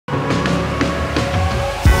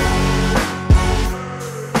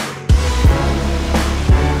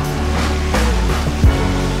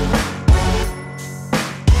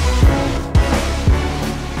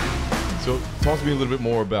to me a little bit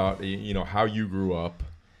more about, how you grew up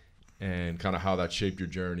and kind of how that shaped your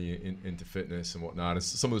journey into fitness and whatnot, and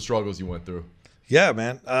some of the struggles you went through. Yeah,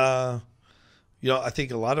 man. I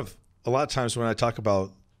think a lot of times when I talk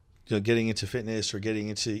about getting into fitness or getting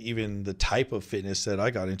into even the type of fitness that I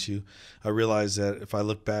got into, I realized that if I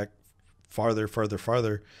look back farther,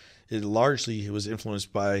 it largely was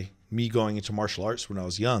influenced by me going into martial arts when I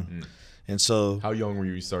was young. Mm. And so, how young were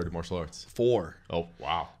you started martial arts? 4. Oh,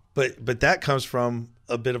 wow. But that comes from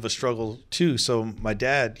a bit of a struggle too. So my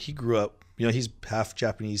dad, he grew up, he's half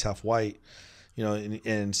Japanese, half white,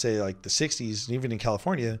 and say like the 60s, and even in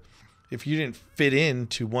California, if you didn't fit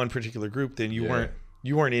into one particular group, then you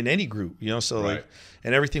weren't in any group, so right. like,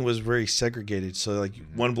 and everything was very segregated. So like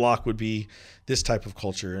one block would be this type of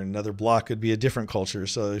culture, and another block could be a different culture.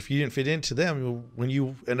 So if you didn't fit into them, when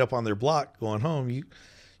you end up on their block going home, you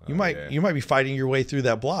might be fighting your way through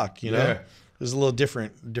that block, Yeah. There's a little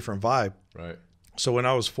different vibe. Right. So when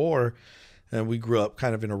I was 4 and we grew up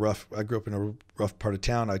kind of I grew up in a rough part of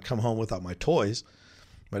town, I'd come home without my toys.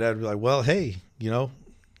 My dad would be like, well, hey,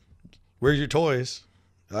 where's your toys?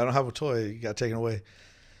 I don't have a toy. You got taken away.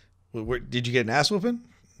 Well, did you get an ass whooping?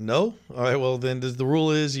 No. All right. Well, then the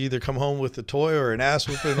rule is you either come home with a toy or an ass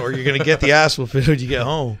whooping, or you're going to get the ass whooping when you get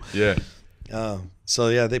home. Yeah. So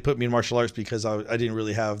yeah, they put me in martial arts because I didn't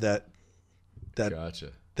really have that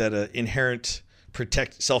Gotcha. that inherent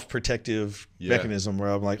self-protective mechanism where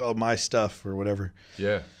I'm like, oh, my stuff or whatever.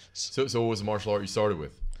 Yeah. So what was the martial art you started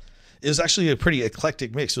with? It was actually a pretty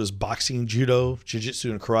eclectic mix. It was boxing, judo,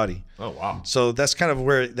 jiu-jitsu, and karate. Oh, wow. So that's kind of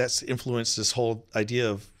where that's influenced this whole idea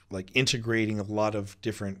of like integrating a lot of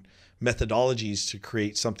different methodologies to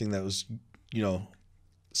create something that was,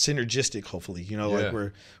 synergistic, hopefully, like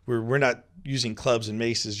we're not using clubs and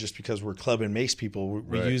maces just because we're club and mace people.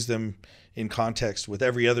 We right. use them in context with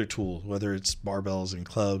every other tool, whether it's barbells and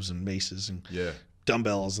clubs and maces and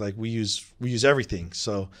dumbbells. Like we use everything.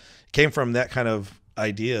 So it came from that kind of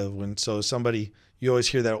idea you always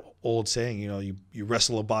hear that old saying, you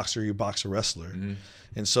wrestle a boxer, you box a wrestler. Mm-hmm.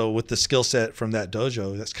 And so with the skill set from that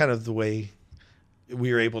dojo, that's kind of the way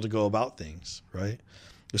we were able to go about things, right?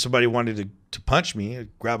 If somebody wanted to punch me,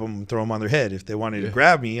 I'd grab them and throw them on their head. If they wanted to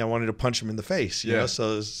grab me, I wanted to punch them in the face. You know?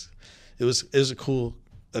 So it was a cool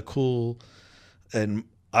and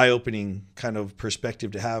eye-opening kind of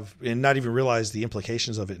perspective to have, and not even realize the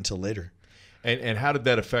implications of it until later. And how did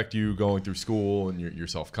that affect you going through school and your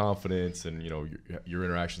self-confidence and your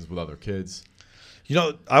interactions with other kids?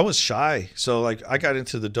 I was shy, so like I got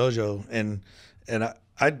into the dojo and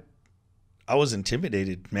I was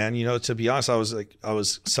intimidated, man. To be honest, I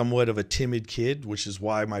was somewhat of a timid kid, which is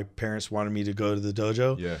why my parents wanted me to go to the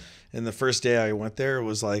dojo. Yeah. And the first day I went there, it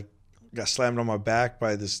was like got slammed on my back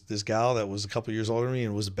by this gal that was a couple years older than me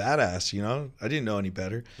and was badass. I didn't know any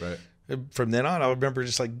better. Right. From then on, I remember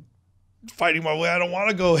just like fighting my way. I don't want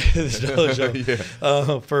to go to the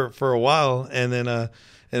dojo for a while, and then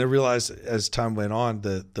and I realized as time went on,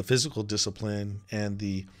 the physical discipline and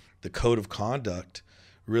the code of conduct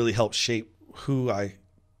really helped shape who I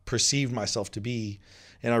perceived myself to be.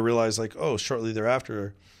 And I realized like, shortly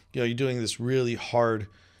thereafter, you're doing this really hard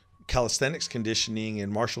calisthenics conditioning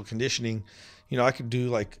and martial conditioning. I could do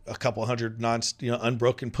like a couple hundred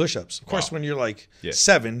unbroken push-ups. Of course, when you're like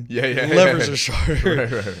 7, levers are shorter.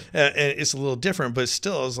 Right. And it's a little different, but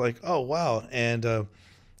still I was like, oh, wow. And I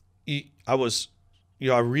was,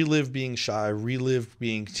 I relived being shy, relived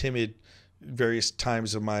being timid various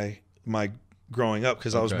times of my growing up,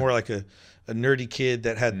 because I was more like a nerdy kid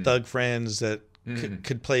that had thug friends that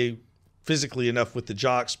could play physically enough with the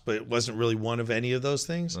jocks, but wasn't really one of any of those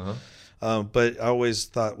things. Uh-huh. But I always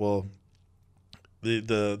thought, well,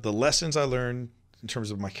 the lessons I learned in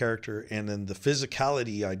terms of my character and then the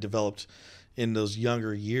physicality I developed in those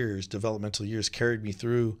younger years, developmental years, carried me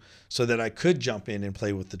through so that I could jump in and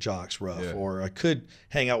play with the jocks rough, or I could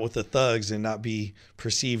hang out with the thugs and not be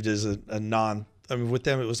perceived as a non. I mean, with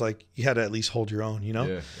them, it was like you had to at least hold your own,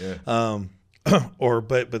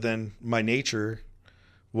 But then my nature,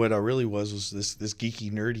 what I really was this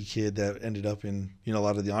geeky, nerdy kid that ended up in, a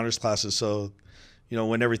lot of the honors classes. So,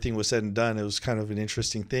 when everything was said and done, it was kind of an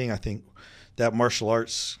interesting thing. I think that martial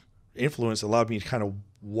arts influence allowed me to kind of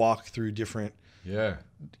walk through different scenes.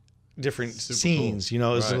 Cool. It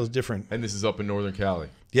was a little different. And this is up in Northern Cali.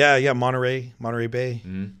 Yeah, Monterey Bay.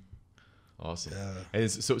 Mm-hmm. Awesome. And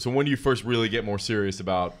so when do you first really get more serious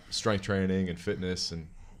about strength training and fitness and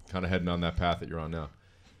kind of heading on that path that you're on now?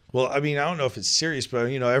 Well, I mean, I don't know if it's serious, but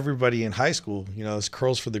you know, everybody in high school, you know, it's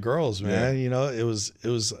curls for the girls, man. You know, it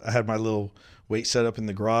was. I had my little weight set up in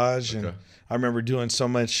the garage, and I remember doing so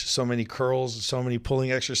many curls, so many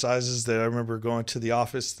pulling exercises that I remember going to the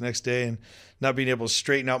office the next day and not being able to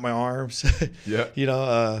straighten out my arms. You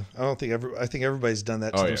know, I think everybody's done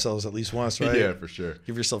that to themselves at least once, right? Yeah, for sure.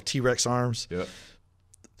 Give yourself T-Rex arms. Yeah.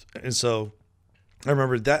 And so I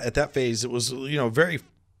remember that at that phase, it was, you know, very,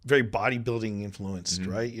 very bodybuilding influenced,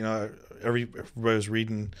 right? You know, everybody was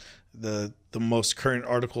reading the most current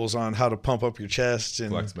articles on how to pump up your chest and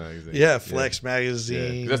Flex magazine. Yeah, Flex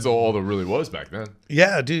magazine. Yeah. That's all there really was back then.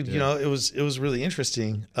 Yeah, dude. You know, it was really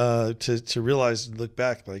interesting to realize and look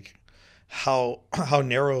back like how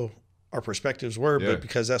narrow our perspectives were, but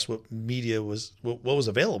because that's what media was, what was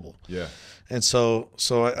available. Yeah. And so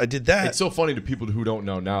I did that. It's so funny to people who don't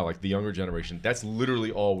know now, like the younger generation, that's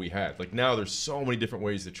literally all we had. Like now there's so many different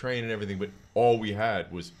ways to train and everything, but all we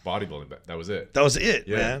had was bodybuilding. That was it. That was it,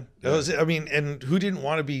 man. That was it. I mean, and who didn't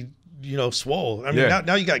want to be, you know, swole? I mean,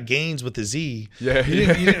 now you got gains with the Z. Yeah. You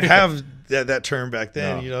didn't have that term back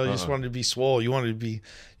then. No, you know, you just wanted to be swole. You wanted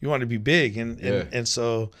to be big. And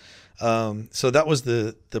so that was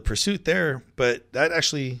the pursuit there, but that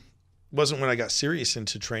actually wasn't when I got serious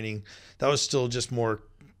into training. That was still just more,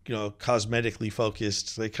 you know, cosmetically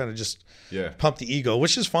focused. They kind of just pump the ego,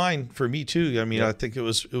 which is fine for me too. I mean, I think it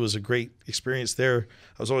was a great experience there.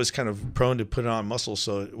 I was always kind of prone to put on muscle,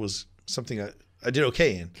 so it was something I did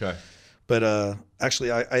okay in. Okay. But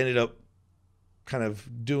actually I ended up kind of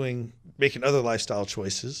making other lifestyle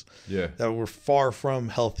choices that were far from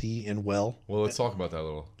healthy and well. Well, let's talk about that a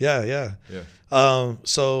little. Yeah.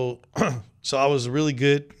 So I was really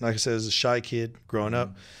good, like I said, as a shy kid growing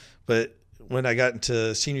up. But when I got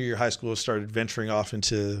into senior year of high school, I started venturing off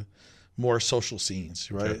into more social scenes,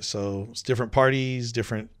 right? Okay. So it's different parties,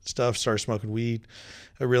 different stuff, started smoking weed.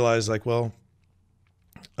 I realized like, well,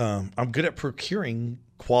 I'm good at procuring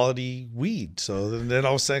quality weed. So then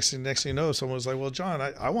all of a sudden, next thing you know, someone was like, well, John,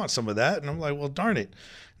 I want some of that. And I'm like, well, darn it.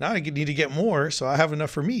 Now I need to get more, so I have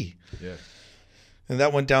enough for me. Yeah. And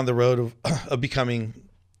that went down the road of becoming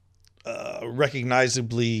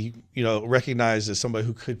recognizably, you know, recognized as somebody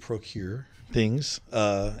who could procure things.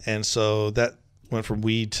 And so that went from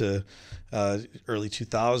weed to early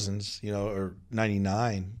 2000s, you know, or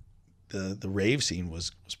 99. The rave scene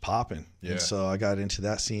was popping. Yeah. And so I got into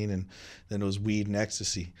that scene, and then it was weed and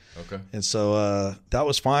ecstasy. Okay. And so that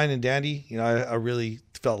was fine and dandy. You know, I really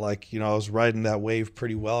felt like, you know, I was riding that wave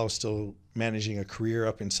pretty well. I was still managing a career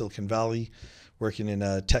up in Silicon Valley, working in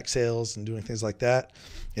tech sales and doing things like that,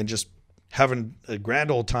 and just having a grand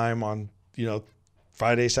old time on, you know,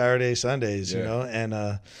 Friday, Saturday, Sundays, you know,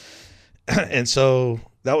 and so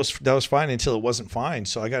that was fine until it wasn't fine.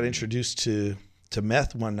 So I got introduced to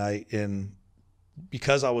meth one night, and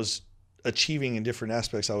because I was achieving in different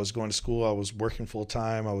aspects, I was going to school, I was working full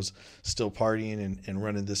time, I was still partying and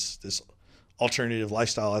running this alternative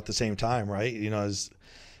lifestyle at the same time, right? You know,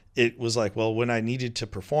 it was like, well, when I needed to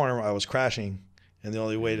perform, I was crashing, and the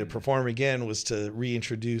only way to perform again was to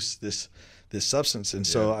reintroduce this substance. And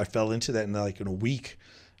so I fell into that, and like in a week,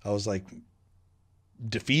 I was like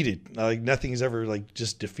defeated. Like nothing's ever like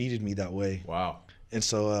just defeated me that way. Wow. And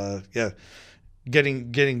so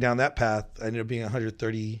getting down that path, I ended up being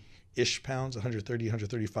 130-ish pounds,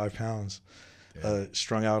 135 pounds,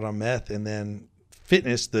 strung out on meth. And then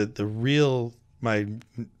fitness, my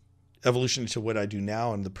evolution to what I do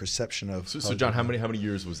now and the perception of. So John, how many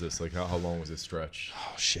years was this? Like how long was this stretch?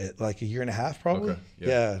 Oh shit, like a year and a half probably. Okay.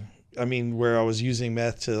 Yeah. I mean, where I was using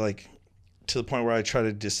meth to the point where I try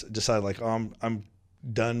to decide like, oh, I'm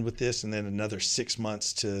done with this, and then another 6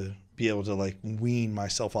 months to be able to like wean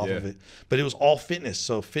myself off of it. But it was all fitness.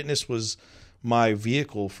 So fitness was my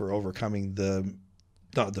vehicle for overcoming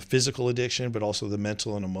not the physical addiction, but also the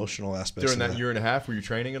mental and emotional aspects. During that year and a half, were you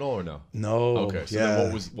training at all or no? No. Okay. So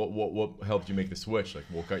then what helped you make the switch? Like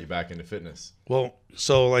what got you back into fitness? Well,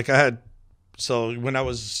 so when I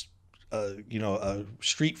was a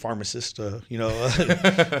street pharmacist, I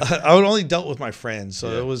would only dealt with my friends.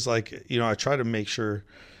 So it was like, you know, I try to make sure,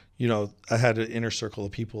 you know, I had an inner circle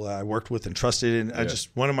of people that I worked with and trusted. And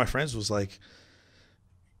one of my friends was like,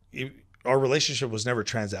 our relationship was never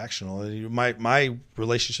transactional. My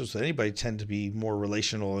relationships with anybody tend to be more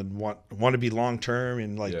relational and want to be long-term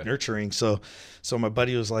and nurturing. So my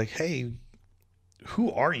buddy was like, hey,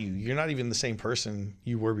 who are you? You're not even the same person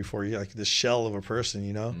you were before. You're like this shell of a person,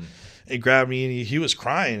 you know? He grabbed me and he was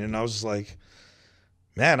crying, and I was like,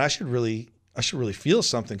 man, I should really feel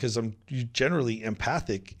something, because I'm generally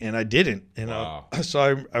empathic, and I didn't. And wow.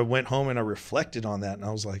 So I went home and I reflected on that, and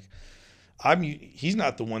I was like, he's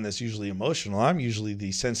not the one that's usually emotional. I'm usually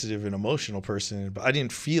the sensitive and emotional person, but I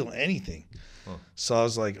didn't feel anything. Huh. So I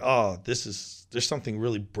was like, oh, there's something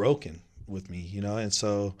really broken with me, you know? And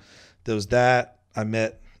so there was that. I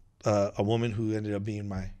met a woman who ended up being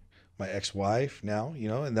my ex-wife now, you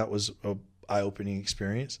know, and that was a eye-opening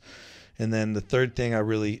experience. And then the third thing I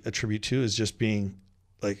really attribute to is just being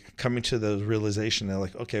like coming to the realization that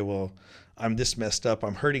like, okay, well, I'm this messed up.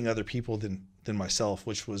 I'm hurting other people than myself,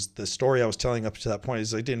 which was the story I was telling up to that point.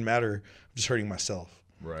 Is it didn't matter. I'm just hurting myself.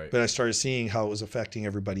 Right. But I started seeing how it was affecting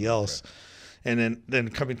everybody else. Okay. And then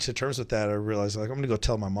coming to terms with that, I realized like, I'm going to go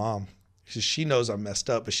tell my mom. She knows I'm messed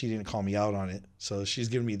up, but she didn't call me out on it. So she's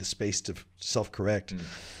giving me the space to self-correct.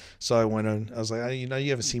 So I went on, I was like, you know,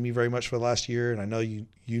 you haven't seen me very much for the last year. And I know you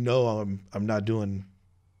know, I'm not doing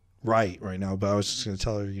right now, but I was just going to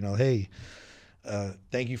tell her, you know, hey,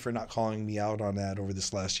 thank you for not calling me out on that over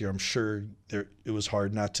this last year. I'm sure it was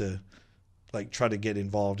hard not to like try to get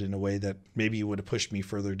involved in a way that maybe you would have pushed me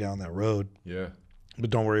further down that road. Yeah.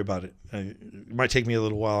 But don't worry about it. It might take me a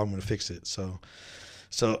little while. I'm going to fix it. So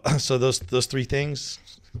those three things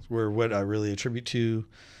were what I really attribute to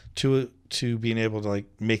being able to like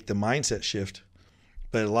make the mindset shift.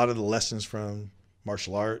 But a lot of the lessons from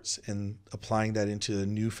martial arts and applying that into a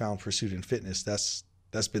newfound pursuit in fitness,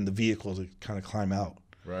 that's been the vehicle to kind of climb out.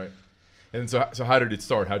 Right. And so how did it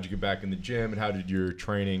start? How did you get back in the gym, and how did your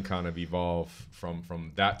training kind of evolve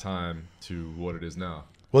from that time to what it is now?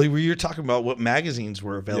 Well, you're talking about what magazines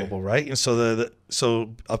were available, right? And so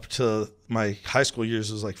so up to my high school years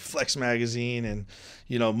was like Flex magazine and,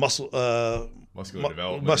 you know, muscular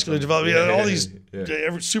development. Yeah, all these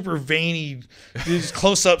super veiny, these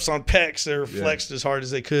close-ups on pecs that were flexed as hard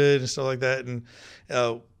as they could and stuff like that. And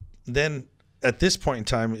then at this point in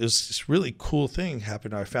time, it was this really cool thing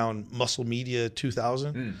happened. I found Muscle Media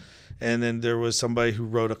 2000, and then there was somebody who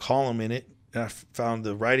wrote a column in it, and I found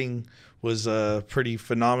the writing was pretty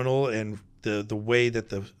phenomenal, and the way that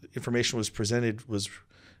the information was presented was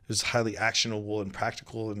highly actionable and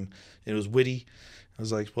practical, and it was witty. I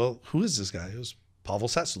was like, well, who is this guy? It was Pavel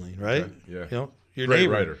Tsatsouline, right? Yeah. You know, your great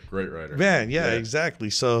neighbor. Great writer. Man, yeah, exactly.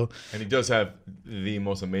 So, and he does have the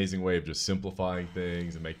most amazing way of just simplifying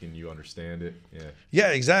things and making you understand it. Yeah,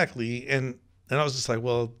 exactly. And I was just like,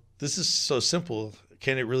 well, this is so simple.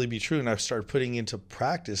 Can it really be true? And I started putting into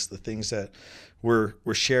practice the things that were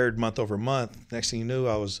shared month over month. Next thing you knew,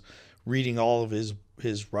 I was reading all of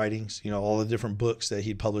his writings, you know, all the different books that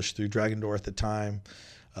he'd published through Dragon Door at the time.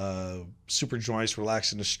 Super Joints,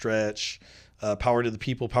 Relax and to Stretch, Power to the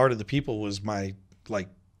People. Power to the People was my like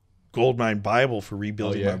goldmine Bible for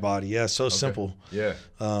rebuilding my body. Yeah, so simple. Yeah.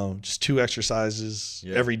 Just 2 exercises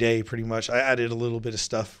every day pretty much. I added a little bit of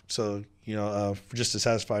stuff so, you know, just to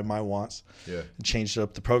satisfy my wants. Yeah. And changed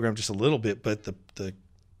up the program just a little bit, but the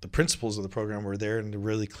principles of the program were there and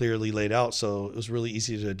really clearly laid out, so it was really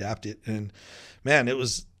easy to adapt it. And man, that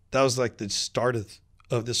was like the start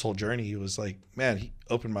of this whole journey. It was like, man, he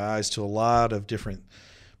opened my eyes to a lot of different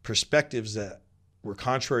perspectives that were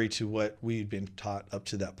contrary to what we'd been taught up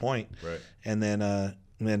to that point. Right. And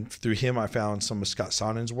then through him, I found some of Scott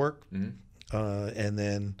Sonnen's work. And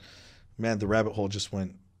then, man, the rabbit hole just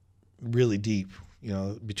went really deep, you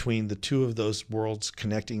know, between the two of those worlds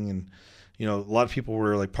connecting. And, you know, a lot of people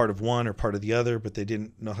were like part of one or part of the other, but they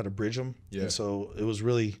didn't know how to bridge them. Yeah. And so it was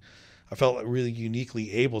really, I felt really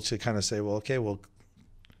uniquely able to kind of say, well, okay, well,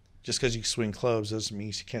 just because you swing clubs doesn't mean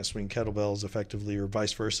you can't swing kettlebells effectively or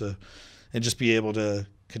vice versa, and just be able to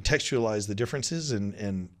contextualize the differences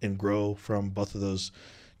and grow from both of those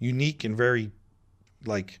unique and very,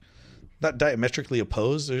 like, not diametrically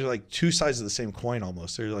opposed. They're like two sides of the same coin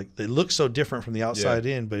almost. They're like, they look so different from the outside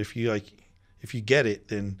in, but if you get it,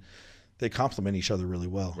 then they complement each other really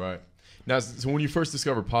well. Right. Now, so when you first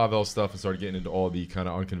discovered Pavel's stuff and started getting into all the kind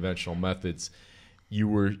of unconventional methods, you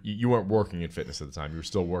weren't working in fitness at the time. You were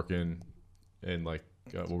still working in like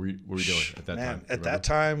what were you doing at that time? At that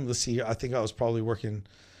time, let's see. I think I was probably working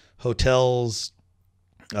hotels,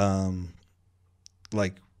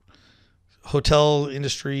 like hotel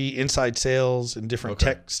industry, inside sales, and different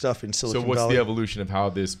tech stuff in Silicon Valley. So what's the evolution of how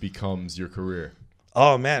this becomes your career?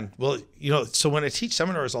 Oh man, well, you know, so when I teach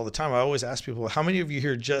seminars all the time, I always ask people, how many of you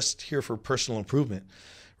here just here for personal improvement?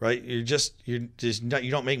 Right? You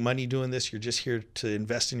don't make money doing this. You're just here to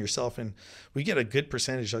invest in yourself. And we get a good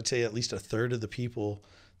percentage. I'd say at least a third of the people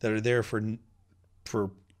that are there for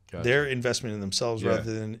their investment in themselves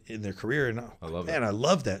rather than in their career. And I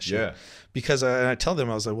love that shit. Yeah. Because I tell them,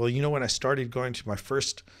 I was like, well, you know, when I started going to my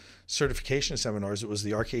first certification seminars, it was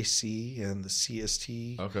the RKC and the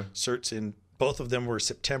CST certs, and both of them were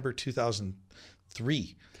September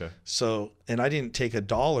 2003. Okay. So, and I didn't take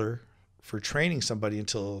 $1 training somebody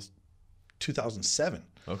until 2007.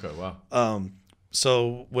 Okay, wow.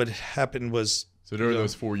 So what happened was, so during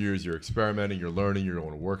those 4 years, you're experimenting, you're learning, you're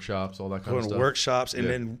going to workshops, all that kind of stuff. Going to workshops, and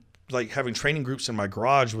then like having training groups in my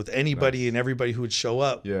garage with anybody and everybody who would show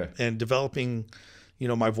up. Yeah. And developing,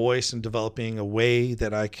 my voice and developing a way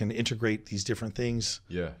that I can integrate these different things.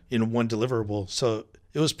 Yeah. In one deliverable. So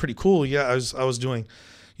it was pretty cool. Yeah, I was doing,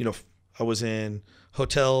 I was in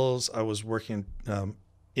hotels. I was working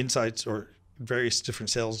insides or various different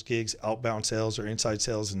sales gigs, outbound sales or inside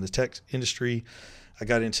sales in the tech industry. I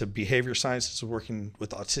got into behavior sciences, working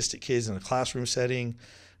with autistic kids in a classroom setting.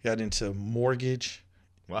 Got into mortgage.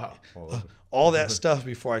 Wow. All that stuff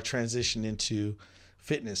before I transitioned into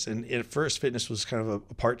fitness. And at first, fitness was kind of a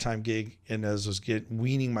part-time gig, and as I was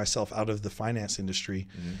weaning myself out of the finance industry.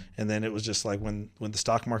 Mm-hmm. And then it was just like when the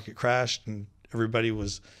stock market crashed and everybody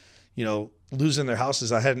was, losing their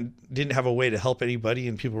houses, I didn't have a way to help anybody,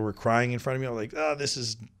 and people were crying in front of me. I was like, oh, this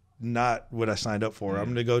is not what I signed up for. Mm-hmm. I'm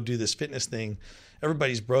going to go do this fitness thing.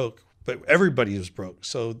 Everybody's broke, but everybody is broke.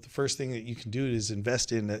 So the first thing that you can do is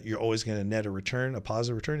invest in that you're always going to net a return, a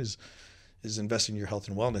positive return is invest in your health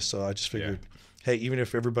and wellness. So I just figured, hey, even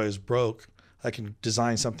if everybody's broke, I can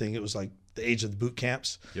design something. It was like the age of the boot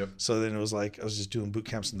camps. Yep. So then it was like I was just doing boot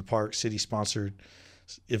camps in the park, city sponsored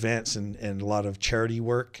events, and a lot of charity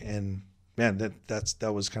work. And man,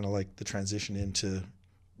 that was kind of like the transition into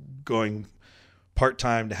going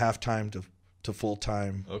part-time to half-time to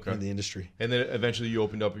full-time in the industry. And then eventually you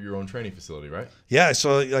opened up your own training facility, right? Yeah.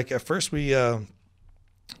 So like at first we,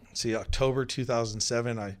 October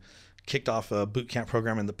 2007, I kicked off a boot camp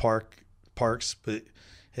program in the parks, but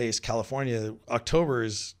hey, it's California. October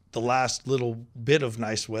is the last little bit of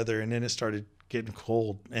nice weather, and then it started getting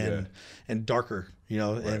cold and darker, right.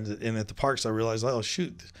 And at the parks I realized, oh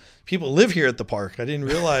shoot, people live here at the park. I didn't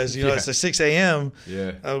realize, it's at 6 a.m.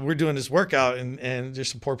 We're doing this workout and there's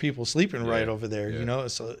some poor people sleeping right over there,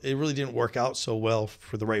 so it really didn't work out so well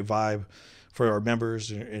for the right vibe for our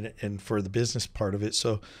members and for the business part of it.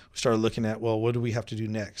 So we started looking at, well, what do we have to do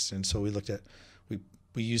next? And so we looked at,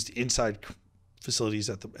 we used inside facilities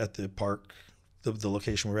at the park, the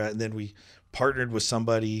location we're at, and then we partnered with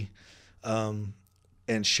somebody and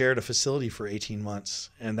shared a facility for 18 months.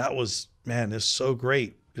 And that was, man, it's so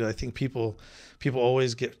great. I think people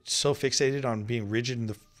always get so fixated on being rigid in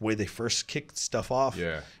the way they first kick stuff off.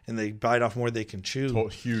 Yeah. And they bite off more than they can chew.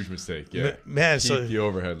 Huge mistake. Yeah. Man, keep the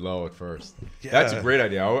overhead low at first. Yeah. That's a great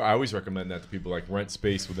idea. I always recommend that to people, like rent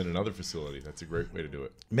space within another facility. That's a great way to do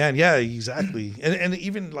it. Man, yeah, exactly. And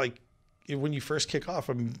even like when you first kick off,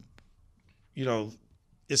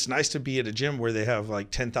 it's nice to be at a gym where they have like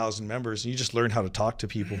 10,000 members and you just learn how to talk to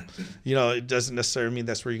people. It doesn't necessarily mean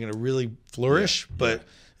that's where you're going to really flourish, but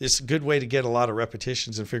it's a good way to get a lot of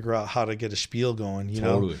repetitions and figure out how to get a spiel going.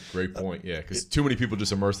 Totally. Great point. Yeah. Because too many people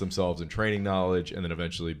just immerse themselves in training knowledge and then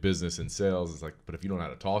eventually business and sales. It's like, but if you don't know how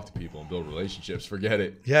to talk to people and build relationships, forget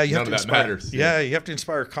it. Yeah. None of that matters. Yeah. You have to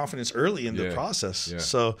inspire confidence early in the process. Yeah.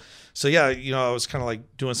 So I was kind of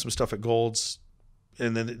like doing some stuff at Gold's,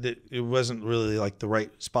 and then it wasn't really like the right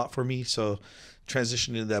spot for me. So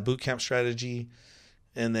transitioned into that boot camp strategy,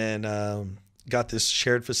 and then got this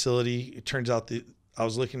shared facility. It turns out that I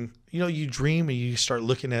was looking, you dream and you start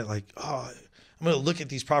looking at like, oh, I'm going to look at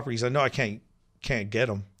these properties. I know I can't get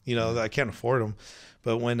them, I can't afford them.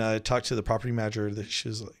 But when I talked to the property manager, she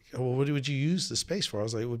was like, well, what would you use the space for? I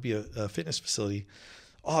was like, it would be a fitness facility.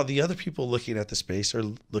 Oh, the other people looking at the space are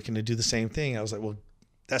looking to do the same thing. I was like, well,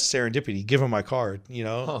 that's serendipity. Give them my card,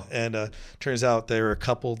 And turns out they were a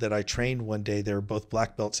couple that I trained one day. They were both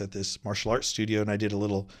black belts at this martial arts studio, and I did a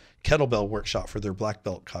little kettlebell workshop for their black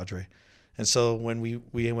belt cadre. And so when we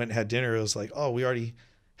went and had dinner, it was like, oh, we already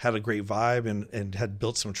had a great vibe and had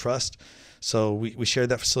built some trust. So we shared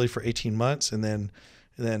that facility for 18 months, and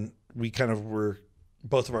then we kind of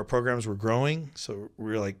both of our programs were growing. So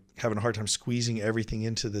we were like having a hard time squeezing everything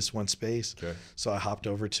into this one space. Okay. So I hopped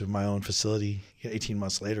over to my own facility 18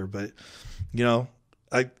 months later. But,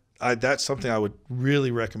 that's something I would really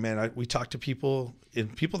recommend. We talk to people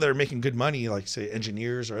that are making good money, like say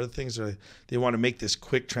engineers or other things. They want to make this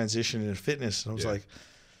quick transition into fitness. And I was like,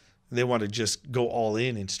 they want to just go all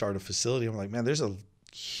in and start a facility. I'm like, man, there's a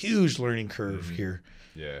huge learning curve here.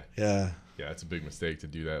 Yeah. Yeah. Yeah. It's a big mistake to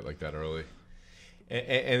do that like that early.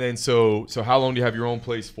 And then so how long do you have your own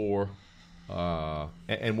place for?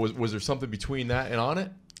 And was there something between that and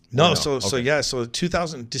Onnit? No. So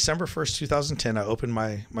December 1st, 2010, I opened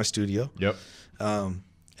my studio. Yep.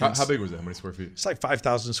 How big was it? How many square feet? It's like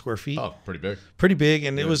 5,000 square feet. Oh, pretty big. Pretty big.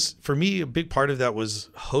 And it was, for me, a big part of that was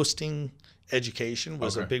hosting education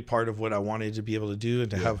was a Okay. big part of what I wanted to be able to do,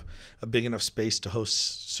 and to Yeah. have a big enough space to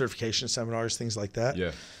host certification seminars, things like that.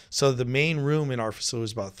 Yeah. So the main room in our facility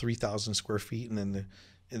was about 3,000 square feet, and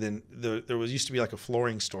then there was used to be like a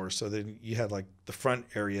flooring store. So then you had like the front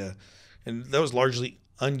area, and that was largely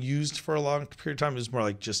unused for a long period of time. It was more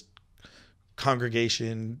like just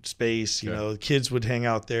congregation space. You Okay. know, kids would hang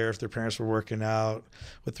out there if their parents were working out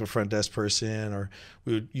with the front desk person, or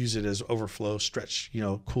we would use it as overflow stretch, you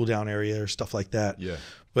know, cool down area or stuff like that. Yeah.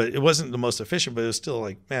 But it wasn't the most efficient, but it was still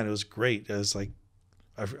like, man, it was great. It was like,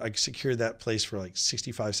 I secured that place for like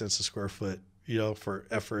 65 cents a square foot, you know, for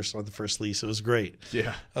at first on the first lease. It was great.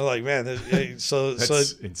 Yeah. I'm like, man, so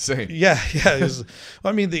That's insane. yeah. It was,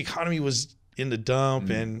 I mean, the economy was in the dump,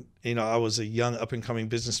 and you know, I was a young up and coming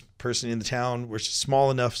business person in the town, which is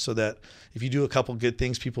small enough so that if you do a couple good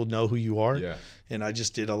things, people know who you are. Yeah. And I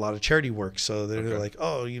just did a lot of charity work, so they're Okay. like,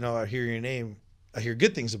 oh, you know, I hear your name, I hear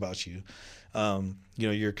good things about you. You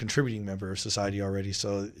know, you're a contributing member of society already,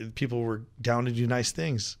 so people were down to do nice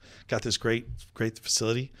things. Got this great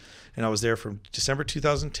facility, and I was there from December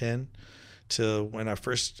 2010 to when I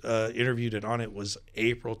first interviewed at Onnit was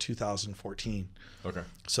April 2014. Okay.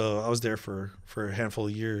 So I was there for a handful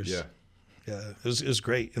of years. Yeah. Yeah, it was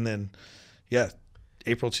great. And then, yeah,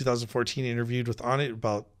 April 2014 interviewed with Onnit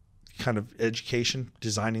about kind of education,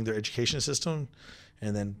 designing their education system,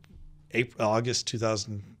 and then August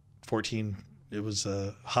 2014 it was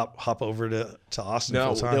hop over to Austin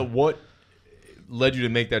Now, full time. what led you to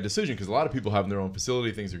make that decision? Because a lot of people have in their own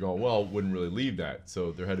facility, things are going well, wouldn't really leave that.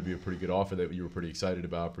 So there had to be a pretty good offer that you were pretty excited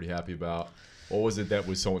about, pretty happy about. What was it that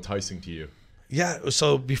was so enticing to you? Yeah,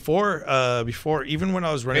 so before even when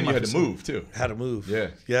I was running, And you my had to facility, move too. had to move.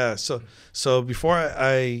 Yeah. So before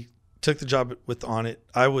I took the job with Onnit,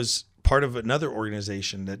 I was part of another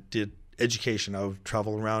organization that did education. I would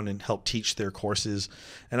travel around and help teach their courses,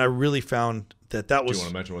 and I really found that Do was. you want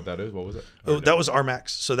to mention what that is? What was it? Oh, that was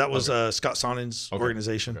RMAX. So that was Okay. Scott Sonnen's Okay.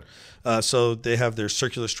 organization. Okay. So they have their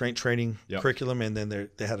circular strength training Yep. curriculum, and then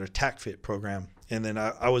they had a TAC Fit program. And then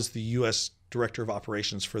I was the U.S. director of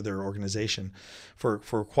operations for their organization for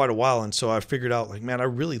quite a while. And so I figured out, like, man, I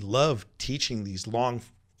really love teaching these long,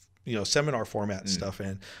 you know, seminar format stuff,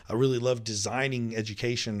 and I really love designing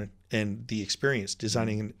education and the experience,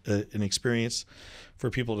 designing an experience for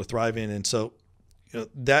people to thrive in. And so, you know,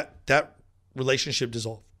 that relationship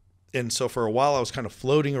dissolved. And so for a while I was kind of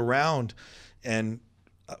floating around, and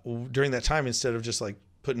during that time, instead of just like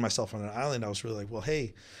putting myself on an island, I was really like, well,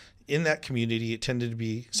 hey, in that community, it tended to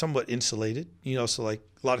be somewhat insulated, you know, so like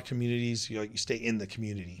a lot of communities, you know, you stay in the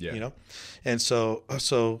community, Yeah. you know? And so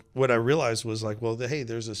what I realized was like, well, hey,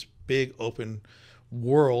 there's this big open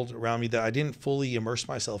world around me that I didn't fully immerse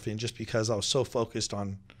myself in just because I was so focused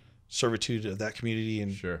on servitude of that community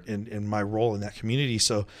and, Sure. and my role in that community.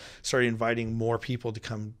 So started inviting more people to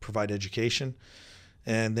come provide education.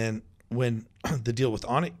 And then when the deal with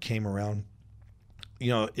Onnit came around, you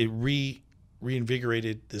know, it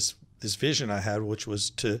reinvigorated this vision I had, which was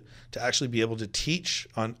to actually be able to teach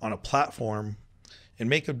on a platform and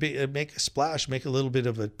make a splash, make a little bit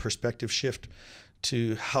of a perspective shift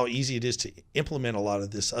to how easy it is to implement a lot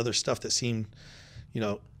of this other stuff that seemed, you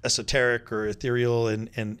know, esoteric or ethereal,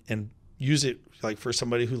 and use it like for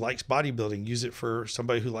somebody who likes bodybuilding, use it for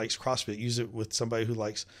somebody who likes CrossFit, use it with somebody who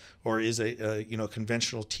likes or is a you know,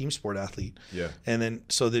 conventional team sport athlete. Yeah. And then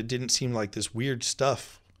so that it didn't seem like this weird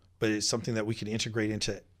stuff, but it's something that we can integrate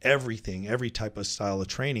into everything, every type of style of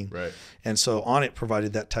training. Right. And so Onnit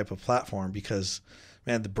provided that type of platform because,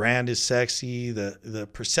 man, the brand is sexy. The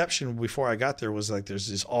perception before I got there was like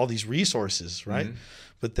there's all these resources, right? Mm-hmm.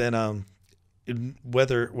 But then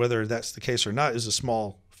whether that's the case or not, is a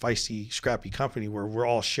small, feisty, scrappy company where we're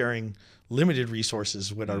all sharing limited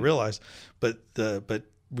resources, what I realized, but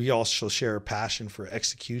we also share a passion for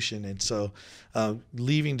execution. And so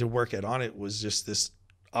leaving to work at Onnit was just this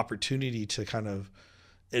opportunity to kind of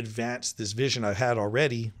advance this vision I had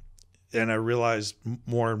already. And I realized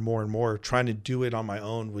more and more and more trying to do it on my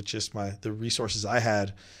own with just the resources I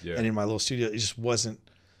had and in my little studio, it just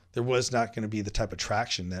there was not going to be the type of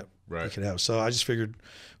traction that we could have. So I just figured,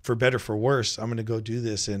 for better, for worse, I'm going to go do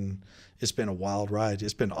this. And it's been a wild ride.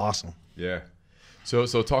 It's been awesome. Yeah. So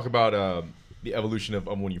talk about the evolution of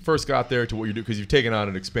when you first got there to what you do, because you've taken on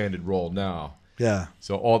an expanded role now. Yeah.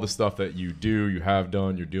 So all the stuff that you do, you have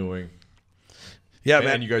done, you're doing. Yeah, and,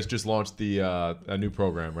 man. And you guys just launched a new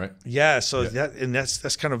program, right? Yeah. So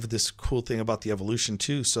that's kind of this cool thing about the evolution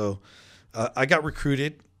too. So I got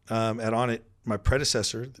recruited at Onnit. My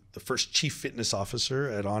predecessor, the first chief fitness officer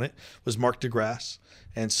at Onnit, was Mark DeGrasse.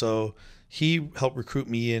 And so he helped recruit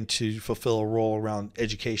me in to fulfill a role around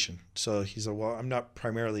education. So he's like, well, I'm not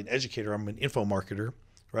primarily an educator, I'm an info marketer,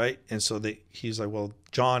 right? And so he's like, well,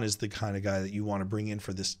 John is the kind of guy that you want to bring in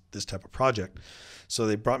for this type of project. So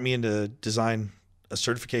they brought me in to design a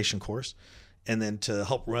certification course and then to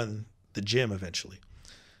help run the gym eventually.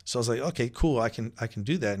 So I was like, okay, cool, I can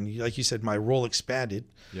do that. And like you said, my role expanded.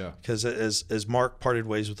 Yeah. Because as Mark parted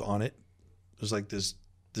ways with Onnit, it was like this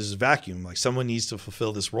vacuum, like someone needs to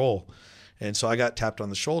fulfill this role. And so I got tapped on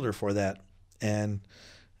the shoulder for that. And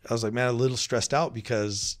I was like, man, a little stressed out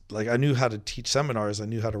because like I knew how to teach seminars. I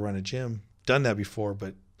knew how to run a gym, done that before,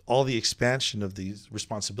 but all the expansion of these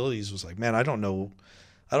responsibilities was like, man, I don't know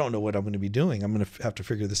what I'm going to be doing. I'm going to have to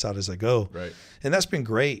figure this out as I go. Right. And that's been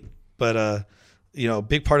great. But, a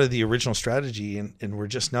big part of the original strategy, and we're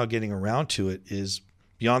just now getting around to it, is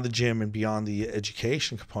beyond the gym and beyond the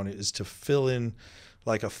education component is to fill in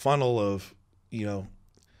like a funnel of,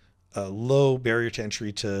 a low barrier to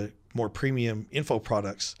entry to more premium info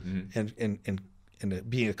products and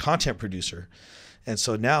being a content producer. And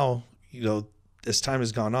so now, as time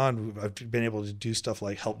has gone on, I've been able to do stuff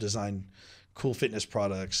like help design cool fitness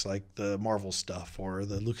products like the Marvel stuff or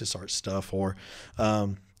the LucasArts stuff, or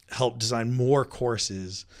help design more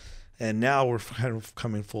courses. And now we're kind of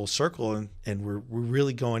coming full circle and we're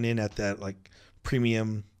really going in at that like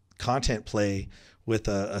premium content play with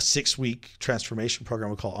a 6-week transformation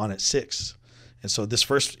program we call Onnit 6. And so this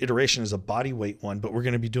first iteration is a body weight one, but we're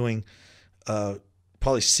going to be doing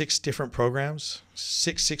probably 6 different programs,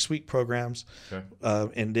 6-week programs.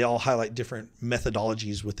 Okay. And they all highlight different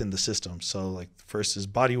methodologies within the system. So like first is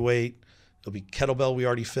body weight. There'll be kettlebell we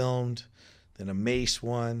already filmed, then a mace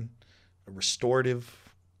one, a restorative,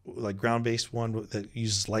 like ground-based one that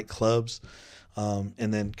uses light clubs.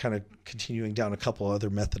 And then kind of continuing down a couple other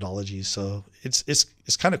methodologies. So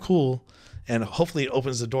it's kind of cool, and hopefully it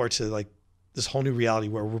opens the door to like this whole new reality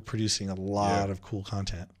where we're producing a lot of cool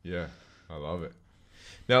content. Yeah, I love it.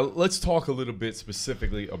 Now let's talk a little bit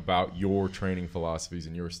specifically about your training philosophies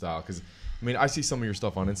and your style, because I mean I see some of your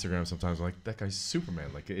stuff on Instagram sometimes. I'm like, that guy's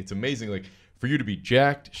Superman. Like it's amazing. Like for you to be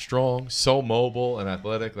jacked, strong, so mobile and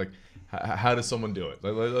athletic. Like how does someone do it?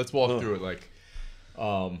 Let's walk through it. Like.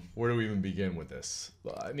 Where do we even begin with this?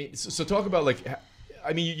 I mean, so talk about like,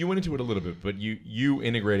 I mean, you went into it a little bit, but you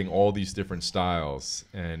integrating all these different styles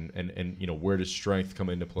and where does strength come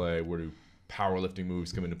into play? Where do powerlifting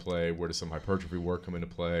moves come into play? Where does some hypertrophy work come into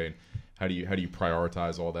play? And how do you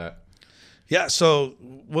prioritize all that? Yeah. So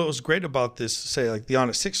what was great about this, say like the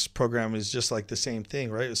Onnit 6 program is just like the same thing,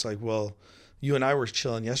 right? It's like, well, you and I were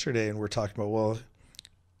chilling yesterday and we're talking about, well,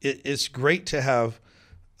 it's great to have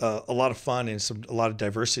a lot of fun and a lot of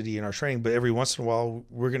diversity in our training, but every once in a while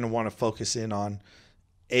we're going to want to focus in on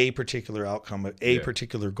a particular outcome, a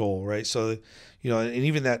particular goal, right? So, and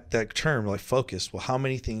even that term like focus, well, how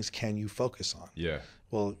many things can you focus on? Yeah.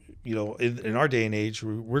 Well, in our day and age,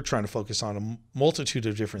 we're trying to focus on a multitude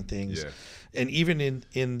of different things. Yeah. And even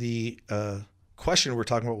in the question we're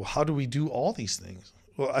talking about, well, how do we do all these things?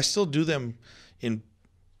 Well, I still do them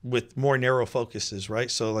with more narrow focuses, right?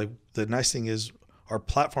 So like the nice thing is, our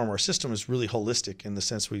platform, our system is really holistic in the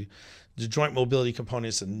sense the joint mobility component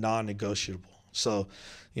is a non-negotiable. So,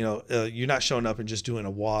 you're not showing up and just doing a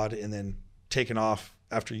WOD and then taking off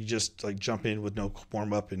after you just like jump in with no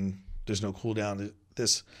warm up and there's no cool down.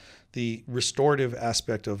 The restorative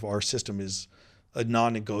aspect of our system is a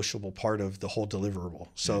non-negotiable part of the whole deliverable.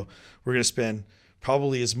 So we're going to spend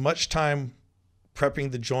probably as much time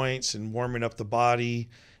prepping the joints and warming up the body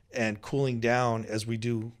and cooling down as we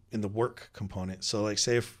do in the work component. So like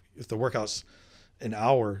say if the workout's an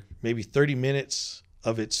hour, maybe 30 minutes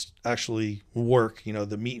of it's actually work,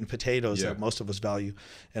 the meat and potatoes that most of us value.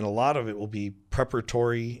 And a lot of it will be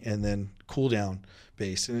preparatory and then cool down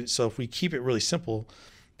based. And so if we keep it really simple,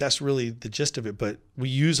 that's really the gist of it. But we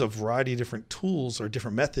use a variety of different tools or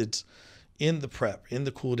different methods in the prep, in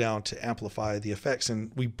the cool down to amplify the effects.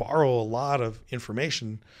 And we borrow a lot of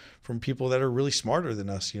information from people that are really smarter than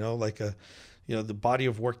us, the body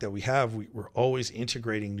of work that we have, we're always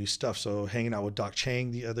integrating new stuff. So hanging out with Doc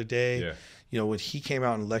Chang the other day, when he came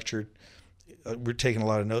out and lectured, we're taking a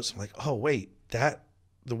lot of notes. I'm like, oh, wait,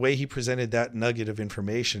 the way he presented that nugget of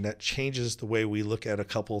information, that changes the way we look at a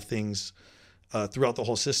couple of things throughout the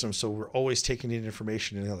whole system. So we're always taking in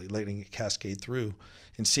information and letting it cascade through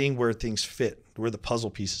and seeing where things fit, where the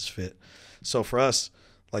puzzle pieces fit. So for us,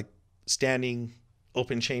 like standing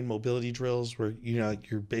open chain mobility drills where,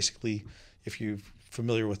 you're basically, if you're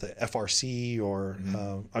familiar with the FRC or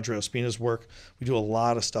Andre Ospina's work, we do a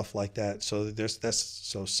lot of stuff like that. So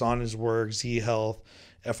Sana's work, Z Health,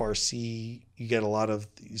 FRC, you get a lot of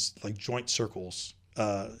these like joint circles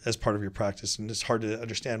as part of your practice, and it's hard to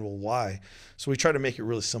understand, well, why? So we try to make it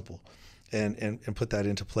really simple and put that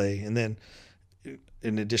into play. And then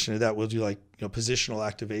in addition to that, we'll do like, positional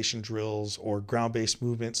activation drills or ground-based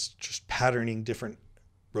movements, just patterning different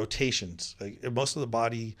rotations. Like most of the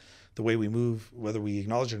body, the way we move, whether we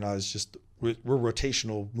acknowledge it or not, is just we're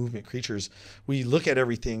rotational movement creatures. We look at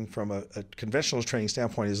everything from a conventional training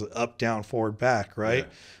standpoint is up, down, forward, back, right?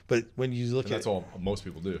 Yeah. But when you look that's all most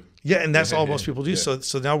people do. Yeah, and that's all most people do. Yeah.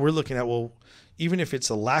 So now we're looking at, well, even if it's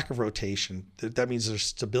a lack of rotation, that means there's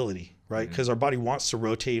stability, right? Because our body wants to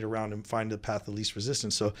rotate around and find the path of least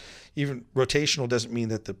resistance. So even rotational doesn't mean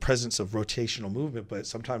that the presence of rotational movement, but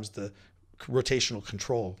sometimes the rotational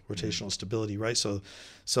control, rotational stability, right? So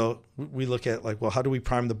we look at like, well, how do we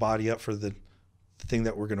prime the body up for the thing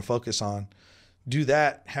that we're going to focus on? Do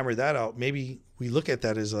that, hammer that out. Maybe we look at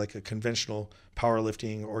that as like a conventional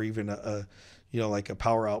powerlifting or even a like a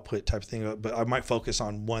power output type of thing. But I might focus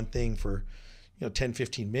on one thing for 10,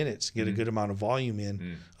 15 minutes, get a good amount of volume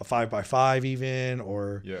in, a 5x5 even,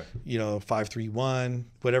 or 5-3-1,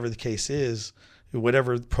 whatever the case is,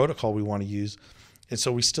 whatever protocol we want to use. And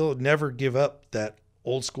so we still never give up that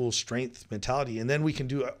old school strength mentality. And then we can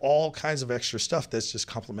do all kinds of extra stuff that's just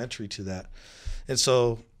complementary to that. And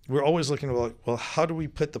so we're always looking at, like, well, how do we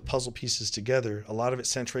put the puzzle pieces together? A lot of it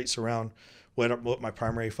centrates around what my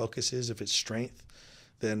primary focus is. If it's strength,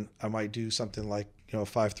 then I might do something like,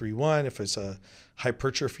 5-3-1. If it's a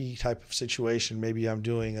hypertrophy type of situation, maybe I'm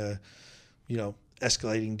doing a,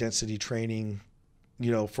 escalating density training,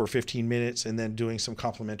 for 15 minutes and then doing some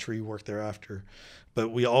complementary work thereafter.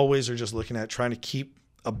 But we always are just looking at trying to keep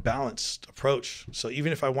a balanced approach. So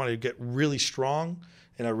even if I want to get really strong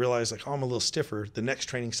and I realize like, oh, I'm a little stiffer, the next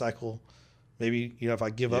training cycle, maybe, if I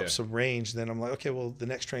give up some range, then I'm like, okay, well, the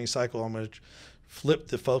next training cycle, I'm going to flip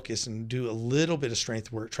the focus and do a little bit of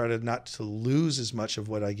strength work, try to not to lose as much of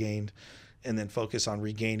what I gained, and then focus on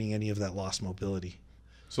regaining any of that lost mobility.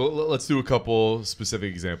 So let's do a couple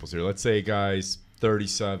specific examples here. Let's say a guy's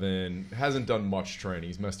 37, hasn't done much training.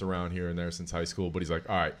 He's messed around here and there since high school, but he's like,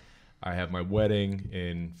 all right, I have my wedding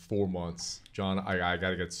in 4 months. John, I got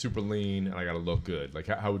to get super lean and I got to look good. Like,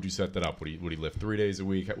 how would you set that up? Would he lift 3 days a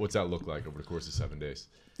week? What's that look like over the course of 7 days?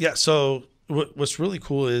 Yeah, so what's really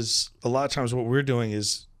cool is a lot of times what we're doing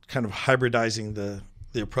is kind of hybridizing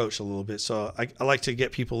the approach a little bit. So I like to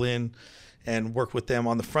get people in and work with them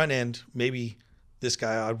on the front end. Maybe this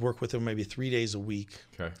guy, I'd work with him maybe 3 days a week.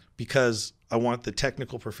 Okay. Because I want the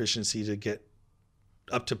technical proficiency to get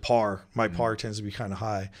up to par. My par tends to be kind of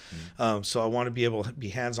high. So I want to be able to be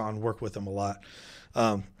hands-on, work with them a lot.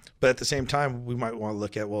 But at the same time, we might want to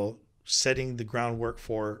look at, well, setting the groundwork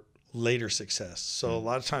for later success. So a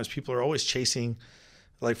lot of times people are always chasing,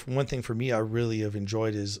 like one thing for me I really have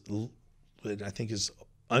enjoyed is, I think is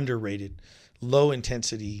underrated, low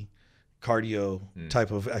intensity cardio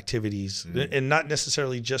type of activities, and not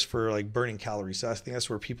necessarily just for like burning calories. So I think that's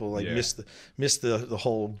where people like miss the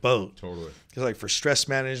whole boat. Totally. Because like for stress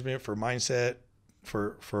management, for mindset,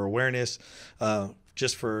 for awareness,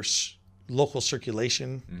 just for local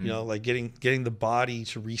circulation, like getting the body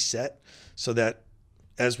to reset, so that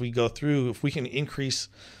as we go through, if we can increase,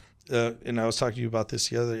 and I was talking to you about this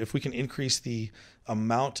the other, if we can increase the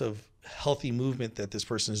amount of healthy movement that this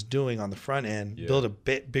person is doing on the front end, build a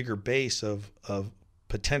bigger base of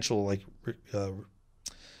potential, like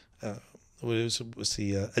was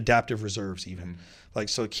the adaptive reserves even. Like,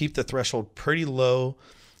 so keep the threshold pretty low,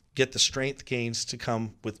 get the strength gains to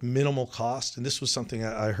come with minimal cost. And this was something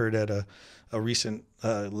I heard at a recent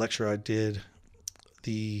lecture I did,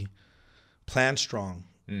 the Plan Strong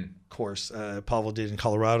course Pavel did in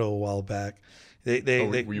Colorado a while back. Were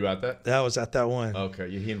you at that? I was at that one. Okay,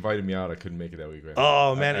 he invited me out. I couldn't make it that week. Right?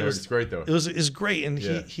 Oh man, it was great though. It was great, and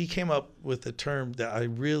he came up with a term that I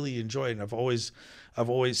really enjoyed, and I've always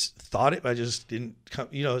thought it, but I just didn't come.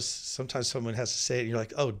 Sometimes someone has to say it, and you're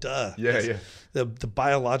like, oh, duh. Yeah. The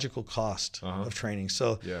biological cost of training.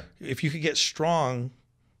 So if you could get strong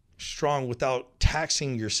without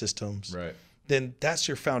taxing your systems, right, then that's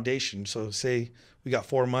your foundation. So say we got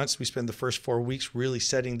 4 months. We spend the first 4 weeks really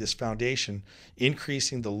setting this foundation,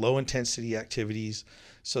 increasing the low intensity activities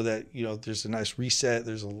so that, there's a nice reset.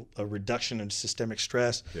 There's a reduction in systemic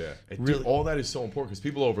stress. Yeah. Really, all that is so important because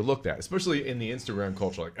people overlook that, especially in the Instagram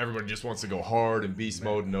culture. Like everybody just wants to go hard and beast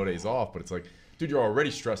mode and no days off. But it's like, dude, you're already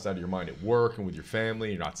stressed out of your mind at work and with your family.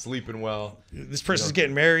 You're not sleeping well. This person's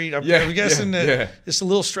getting married. I'm Yeah, guessing that yeah. it's a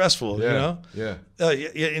little stressful, you know? Yeah.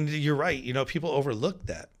 Yeah, and you're right. You know, people overlook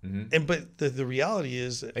that. And but the reality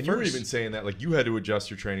is, and you were even saying that like you had to adjust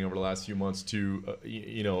your training over the last few months to,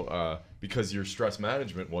 because your stress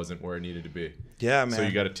management wasn't where it needed to be. Yeah, man. So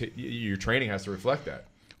you got to your training has to reflect that.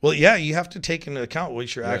 Well, yeah, you have to take into account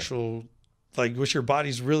what your actual, like what your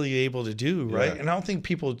body's really able to do, right? And I don't think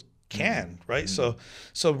people can, right? So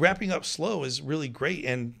wrapping up slow is really great.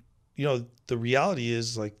 And, you know, the reality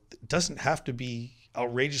is like, it doesn't have to be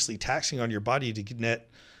outrageously taxing on your body to net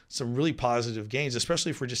some really positive gains, especially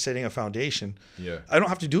if we're just setting a foundation. Yeah. I don't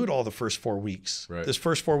have to do it all the first 4 weeks. Right. This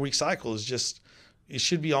first 4 week cycle is just, it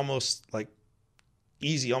should be almost like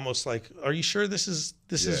easy, almost like, are you sure this is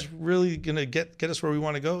really going to get us where we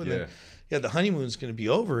want to go? And then, the honeymoon's going to be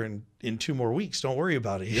over in 2 more weeks. Don't worry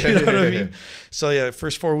about it. You know what I mean? So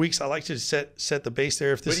first 4 weeks, I like to set the base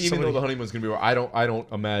there. If this but even though the honeymoon's going to be over, I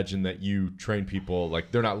don't imagine that you train people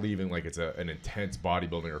like they're not leaving like it's an intense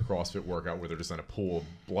bodybuilding or CrossFit workout where they're just in a pool of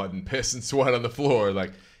blood and piss and sweat on the floor.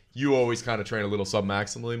 Like you always kind of train a little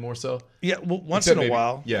sub-maximally more so. Yeah. Well, once in a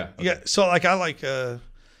while. Yeah. Okay. Yeah. So like I like.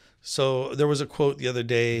 So there was a quote the other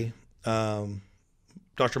day.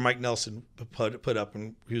 Dr. Mike Nelson put up,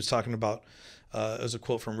 and he was talking about, it was a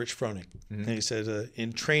quote from Rich Froning. And he said,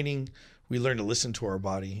 in training, we learn to listen to our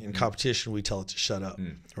body. In competition, we tell it to shut up,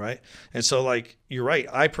 right? And so, like, you're right.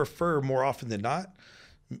 I prefer more often than not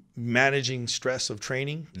managing stress of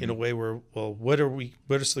training in a way where, well, what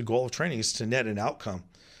is the goal of training? Is to net an outcome.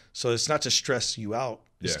 So it's not to stress you out.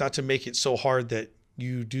 It's not to make it so hard that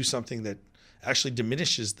you do something that actually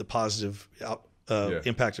diminishes the positive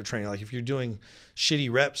impact of training. Like if you're doing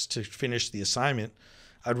shitty reps to finish the assignment,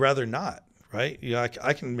 I'd rather not, right? You know,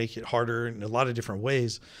 I can make it harder in a lot of different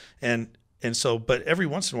ways. And so, but every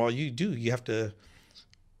once in a while you have to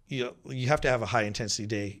have a high intensity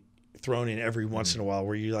day thrown in every once in a while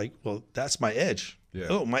where you're like, well, that's my edge. Yeah.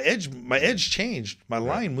 Oh, my edge changed. My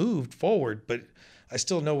line moved forward, but I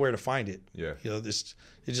still know where to find it. Yeah. You know,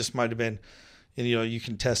 it just might've been, and you know, you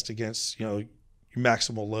can test against, you know, your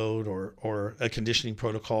maximal load or a conditioning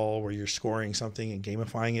protocol where you're scoring something and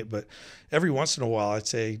gamifying it. But every once in a while, I'd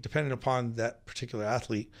say, depending upon that particular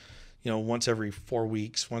athlete, you know, once every 4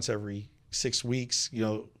 weeks, once every 6 weeks, you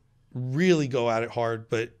know, really go at it hard.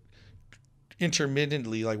 But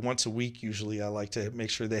intermittently, like once a week, usually I like to make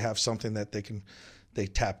sure they have something that they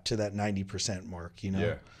tap to that 90% mark, you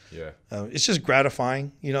know? Yeah. It's just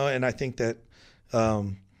gratifying, you know? And I think that a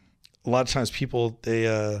lot of times people,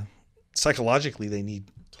 psychologically they need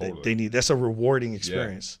that's a rewarding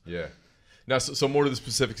experience. Yeah. Now, so more to the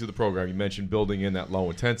specifics of the program. You mentioned building in that low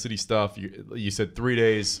intensity stuff. You said 3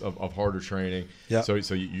 days of harder training. Yeah. So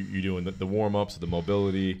you're doing the warm ups, the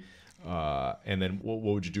mobility, and then what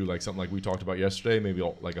would you do? Like something like we talked about yesterday, maybe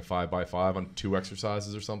like a 5x5 on 2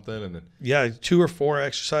 exercises or something, and then 2 or 4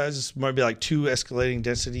 exercises. Might be like 2 escalating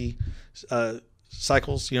density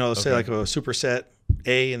cycles. You know, say like a superset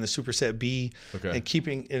A and the superset B, and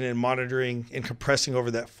keeping and then monitoring and compressing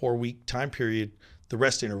over that 4 week time period the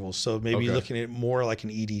rest intervals. So maybe looking at it more like an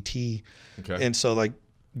EDT. And so like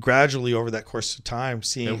gradually over that course of time,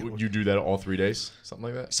 seeing. And would you do that all 3 days, something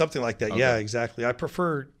like that? Something like that. Yeah, exactly. I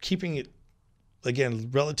prefer keeping it again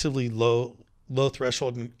relatively low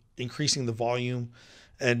threshold and increasing the volume,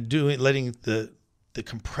 and letting the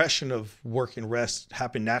compression of work and rest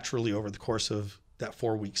happen naturally over the course of that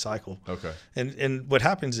 4 week cycle. And what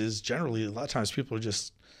happens is generally a lot of times people are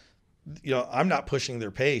just, you know, I'm not pushing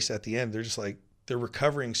their pace at the end. They're just like, they're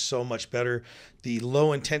recovering so much better. The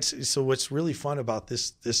low intensity. So what's really fun about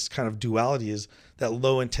this kind of duality is that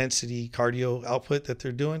low intensity cardio output that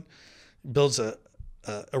they're doing builds a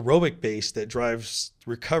aerobic base that drives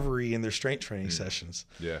recovery in their strength training sessions.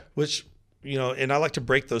 Yeah. Which, you know, and I like to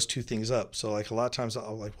break those 2 things up. So like a lot of times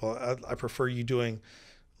I'll like, well, I prefer you doing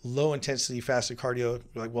low intensity fasted cardio.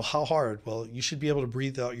 You're like, well, how hard? Well, you should be able to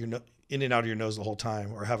breathe out in and out of your nose the whole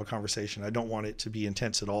time, or have a conversation. I don't want it to be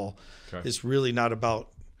intense at all. It's really not about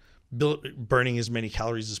burning as many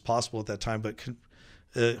calories as possible at that time.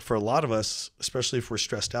 But for a lot of us, especially if we're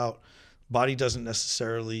stressed out, body doesn't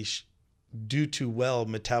necessarily do too well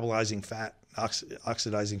metabolizing fat,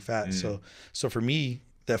 oxidizing fat. So for me,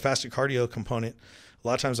 that fasted cardio component, a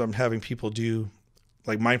lot of times I'm having people do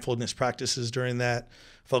like mindfulness practices during that,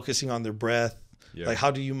 focusing on their breath. Like,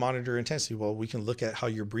 how do you monitor intensity? Well, we can look at how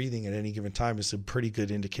you're breathing at any given time. It's a pretty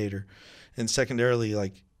good indicator. And secondarily,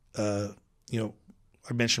 like, you know,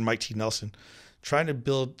 I mentioned Mike T. Nelson, trying to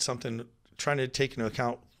build something, trying to take into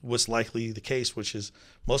account what's likely the case, which is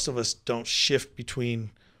most of us don't shift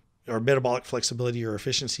between our metabolic flexibility or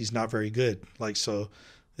efficiency is not very good. Like, so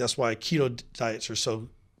that's why keto diets are so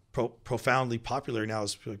profoundly popular now.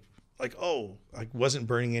 Is like, oh, I wasn't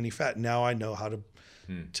burning any fat. Now I know how to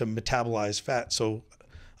metabolize fat. So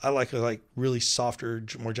I like a really softer,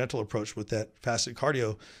 more gentle approach with that fasted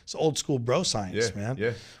cardio. It's old school bro science, man.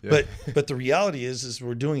 Yeah. But the reality is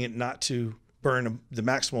we're doing it not to burn the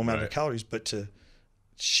maximal amount of calories, but to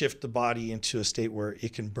shift the body into a state where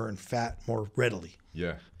it can burn fat more readily.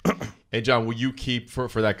 Yeah. Hey, John, will you keep, for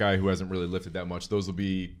that guy who hasn't really lifted that much, those will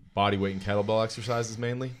be body weight and kettlebell exercises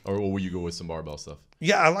mainly? Or will you go with some barbell stuff?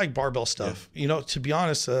 Yeah, I like barbell stuff. Yeah. You know, to be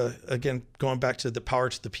honest, again, going back to the power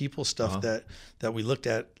to the people stuff that we looked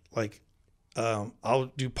at, like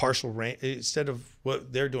I'll do partial range instead of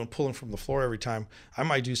what they're doing, pulling from the floor every time. I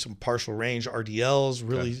might do some partial range RDLs,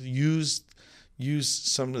 really use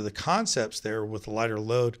some of the concepts there with a lighter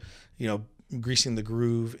load, you know, greasing the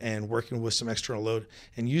groove and working with some external load,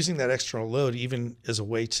 and using that external load even as a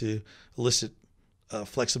way to elicit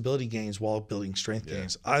flexibility gains while building strength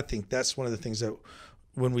gains. I think that's one of the things that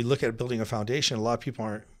when we look at building a foundation, a lot of people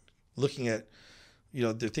aren't looking at, you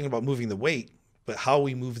know, they're thinking about moving the weight, but how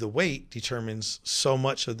we move the weight determines so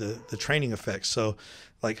much of the training effects. So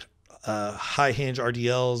like high hinge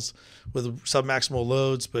RDLs with submaximal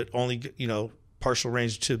loads, but only, you know, partial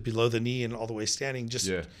range to below the knee and all the way standing,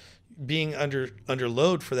 just being under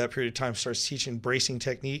load for that period of time starts teaching bracing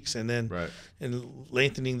techniques, and then and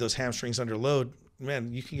lengthening those hamstrings under load.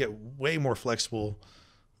 Man, you can get way more flexible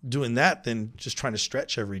doing that than just trying to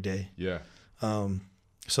stretch every day. Yeah.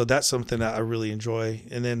 So that's something that I really enjoy.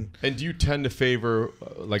 And do you tend to favor,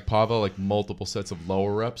 like Pavel, like multiple sets of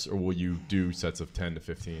lower reps, or will you do sets of 10 to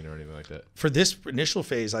 15 or anything like that? For this initial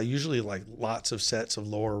phase, I usually like lots of sets of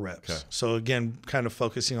lower reps. Okay. So again, kind of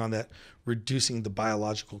focusing on that, reducing the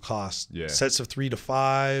biological cost. Yeah. Sets of 3 to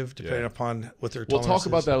 5, depending upon what their tolerance is. We'll talk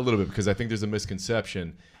about that a little bit, because I think there's a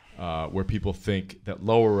misconception where people think that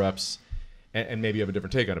lower reps, and maybe you have a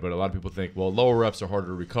different take on it, but a lot of people think, well, lower reps are harder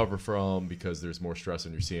to recover from because there's more stress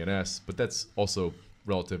on your CNS, but that's also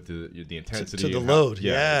relative to the intensity. To the load,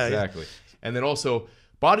 yeah. Exactly. And then also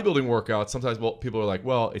bodybuilding workouts, sometimes people are like,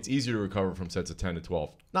 well, it's easier to recover from sets of 10 to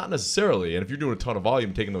 12. Not necessarily, and if you're doing a ton of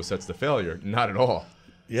volume, taking those sets to failure, not at all.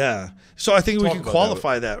 Yeah. So I think we can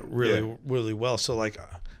qualify that really well. So like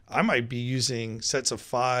I might be using sets of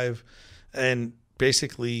 5 and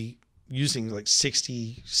basically using like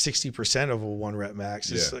 60% of a 1 rep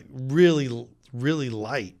max. It's like really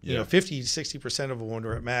light, you know, 50 to 60% of a 1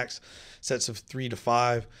 rep max, sets of 3 to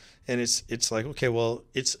 5. And it's like, okay, well,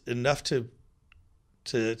 it's enough to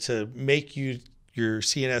make your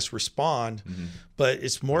CNS respond, but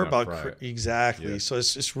it's more about exactly. Yeah. So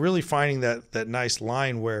it's really finding that nice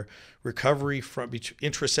line where recovery from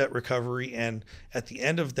intraset recovery, and at the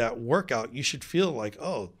end of that workout, you should feel like,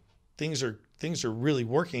 oh, things are really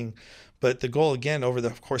working. But the goal, again, over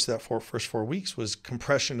the course of that first 4 weeks was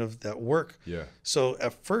compression of that work. Yeah. So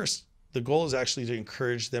at first, the goal is actually to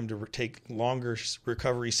encourage them to take longer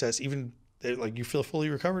recovery sets. Even like you feel fully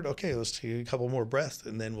recovered, okay, let's take a couple more breaths,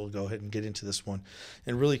 and then we'll go ahead and get into this one,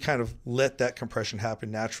 and really kind of let that compression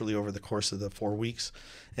happen naturally over the course of the 4 weeks,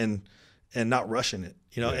 and not rushing it,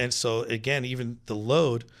 you know. Yeah. And so again, even the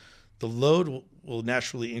load will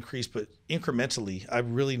naturally increase, but incrementally.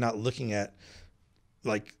 I'm really not looking at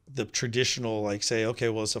like the traditional, like say, okay,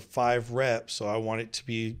 well, it's a 5 reps, so I want it to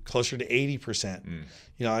be closer to 80%.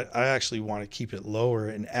 You know, I actually want to keep it lower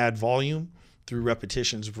and add volume through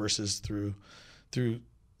repetitions versus through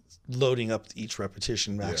loading up each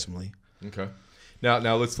repetition maximally. Yeah. Okay.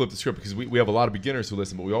 Now let's flip the script, because we have a lot of beginners who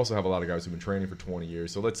listen, but we also have a lot of guys who've been training for 20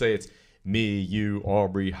 years. So let's say it's me, you,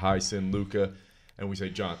 Aubrey, Hyson, Luca, and we say,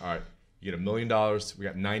 John, all right, you get $1 million. We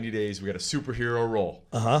got 90 days. We got a superhero role.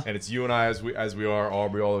 And it's you and I, as we are,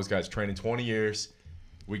 Aubrey, all those guys training 20 years.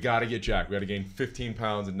 We got to get jacked. We got to gain 15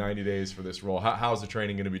 pounds in 90 days for this role. How's the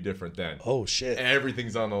training going to be different then? Oh, shit.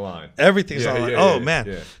 Everything's on the line. Everything's on the line. Man.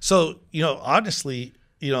 Yeah. So, you know, honestly,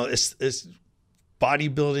 you know, it's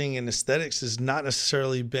bodybuilding and aesthetics has not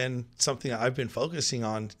necessarily been something I've been focusing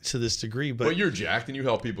on to this degree. But you're jacked and you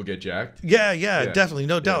help people get jacked. Yeah, definitely.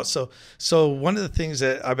 No doubt. So one of the things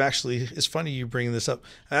that I'm actually, it's funny you bringing this up,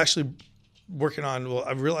 I'm actually working on, well,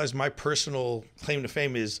 I've realized my personal claim to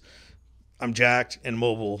fame is I'm jacked and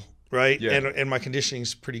mobile, right? Yeah. And my conditioning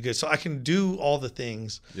is pretty good. So I can do all the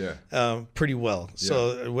things pretty well. Yeah.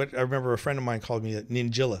 So what I remember a friend of mine called me a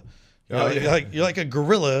Nin-Jilla. You're like a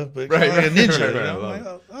gorilla, but like a ninja. Right.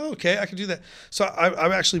 Like, oh, okay, I can do that. So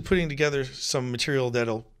I'm actually putting together some material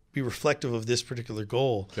that'll be reflective of this particular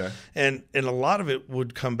goal. Okay. And a lot of it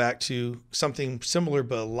would come back to something similar,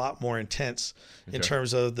 but a lot more intense in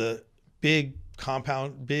terms of the big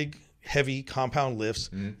big, heavy compound lifts.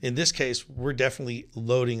 In this case, we're definitely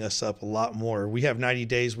loading us up a lot more. We have 90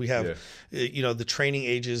 days. We have, the training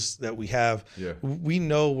ages that we have. Yeah. We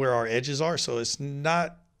know where our edges are, so it's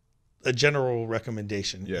not a general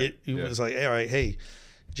recommendation. It was like, all right, hey,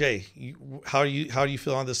 Jay, how do you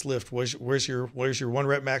feel on this lift? Where's your 1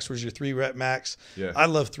 rep max? Where's your 3 rep max? Yeah. I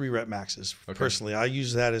love 3 rep maxes personally. I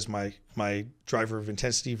use that as my driver of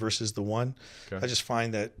intensity versus the 1. Okay. I just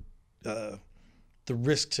find that the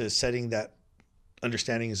risk to setting that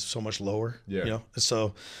understanding is so much lower. Yeah.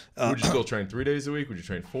 So would you still train 3 days a week? Would you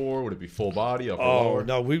train 4? Would it be full body, upper lower?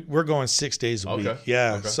 No, we're going 6 days a week.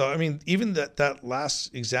 Yeah. Okay. So I mean, even that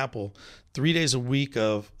last example, 3 days a week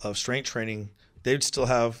of strength training, they'd still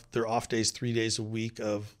have their off days 3 days a week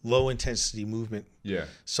of low intensity movement. Yeah.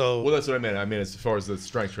 So that's what I meant. I mean, as far as the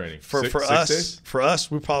strength training, for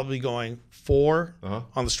us, we're probably going 4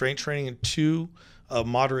 on the strength training and 2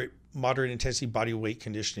 moderate intensity body weight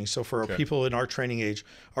conditioning. So for people in our training age,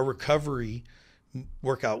 our recovery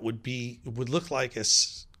workout would look like a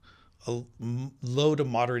low to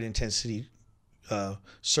moderate intensity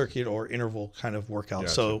circuit or interval kind of workout.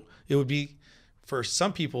 Gotcha. So it would be, for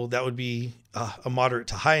some people, that would be a moderate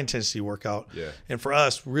to high intensity workout. Yeah. And for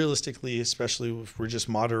us, realistically, especially if we're just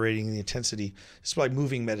moderating the intensity, it's like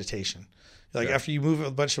moving meditation. Like after you move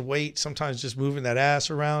a bunch of weight, sometimes just moving that ass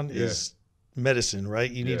around is medicine,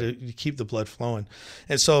 right? You need to keep the blood flowing.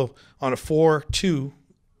 And so on a 4-2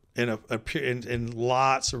 and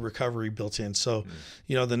lots of recovery built in. So,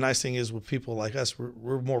 the nice thing is with people like us,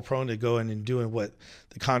 we're more prone to going and doing what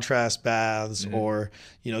the contrast baths or,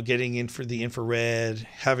 getting in for the infrared,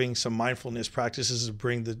 having some mindfulness practices to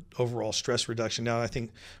bring the overall stress reduction down. I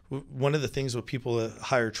think one of the things with people at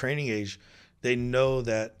higher training age, they know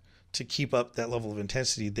that to keep up that level of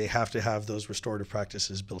intensity, they have to have those restorative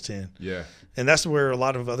practices built in. Yeah. And that's where a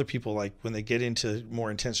lot of other people, like when they get into more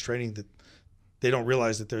intense training, that they don't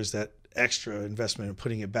realize that there's that extra investment in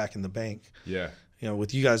putting it back in the bank. Yeah.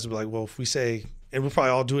 With you guys, like, well, if we say, and we'll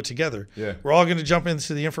probably all do it together. Yeah. We're all going to jump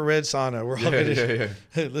into the infrared sauna. We're all going to,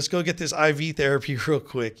 hey, let's go get this IV therapy real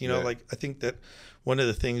quick. Like, I think that one of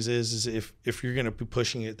the things is if you're going to be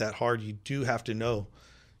pushing it that hard, you do have to know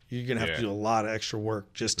you're going to have to do a lot of extra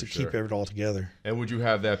work just to keep it all together. And would you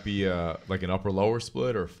have that be like an upper lower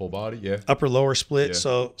split or full body? Yeah. Upper lower split. Yeah.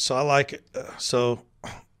 So I like it. So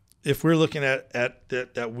if we're looking at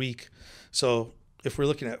that week, so if we're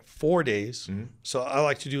looking at 4 days, so I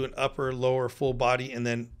like to do an upper lower full body, and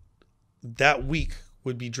then that week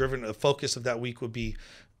would be driven, the focus of that week would be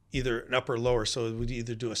either an upper lower. So we'd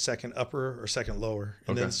either do a second upper or second lower.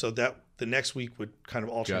 And then so that the next week would kind of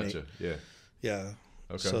alternate. Gotcha. Yeah. Yeah.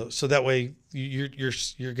 Okay. So that way you're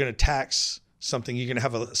going to tax something, you're going to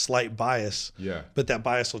have a slight bias. Yeah. But that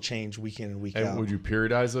bias will change week in and week out. And would you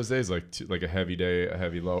periodize those days, like a heavy day, a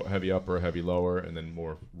heavy upper, a heavy lower, and then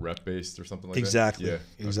more rep based or something like exactly. that?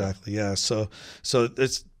 Yeah. Exactly. Yeah. So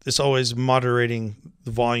it's always moderating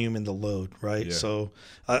the volume and the load, right? Yeah. So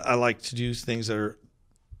I like to do things that are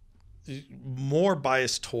more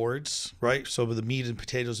biased towards, right? So the meat and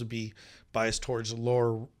potatoes would be biased towards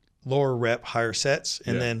lower rep, higher sets,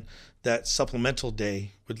 and then that supplemental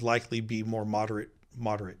day would likely be more moderate.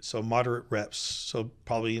 So moderate reps, so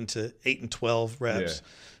probably into 8 and 12 reps,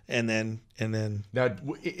 and then now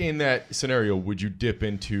in that scenario, would you dip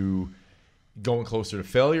into going closer to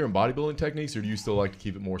failure in bodybuilding techniques, or do you still like to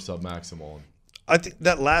keep it more submaximal? I think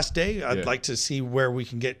that last day, I'd like to see where we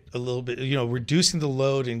can get a little bit, reducing the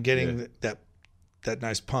load and getting that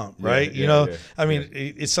nice pump, right? I mean,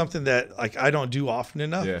 it's something that like I don't do often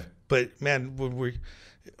enough. Yeah. But man, when we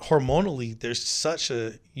hormonally, there's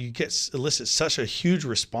elicit such a huge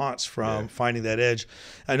response from finding that edge.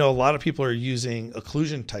 I know a lot of people are using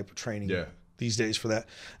occlusion type of training these days for that,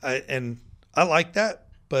 and I like that,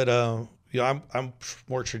 but I'm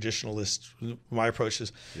more traditionalist. My approach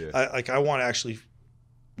is I want to actually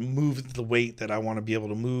move the weight that I want to be able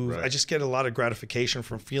to move. Right. I just get a lot of gratification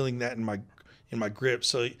from feeling that in my grip.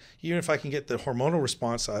 So even if I can get the hormonal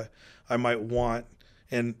response I might want,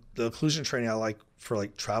 and the occlusion training I like for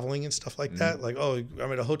like traveling and stuff like that. Like, oh,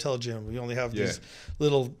 I'm at a hotel gym. We only have these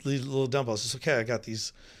little dumbbells. It's okay. I got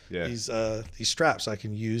these straps I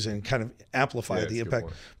can use and kind of amplify the impact.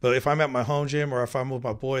 But if I'm at my home gym or if I'm with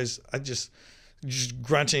my boys, I just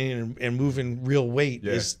grunting and moving real weight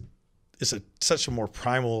is such a more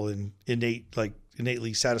primal and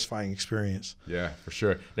innately satisfying experience. Yeah, for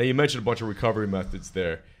sure. Now you mentioned a bunch of recovery methods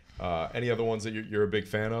there. Any other ones that you're a big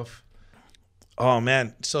fan of? Oh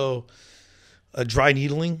man, so dry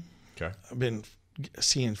needling. Okay, I've been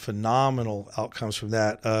seeing phenomenal outcomes from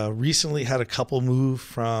that. Recently had a couple move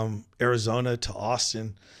from Arizona to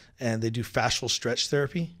Austin, and they do fascial stretch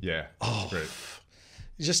therapy. Yeah. Oh, great.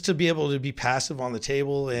 Just to be able to be passive on the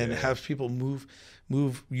table and have people move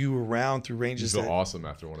you around through ranges. You feel awesome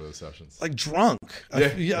after one of those sessions. Like drunk.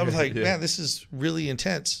 Yeah. I was like, man, this is really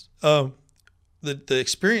intense. The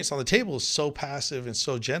experience on the table is so passive and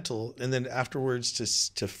so gentle, and then afterwards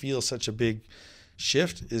to feel such a big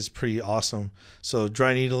shift is pretty awesome. So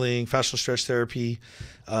dry needling, fascial stretch therapy,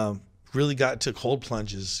 really got to cold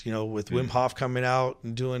plunges, with Wim Hof coming out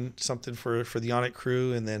and doing something for the Onnit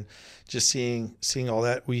crew, and then just seeing all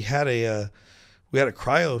that. We had a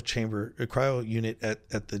cryo unit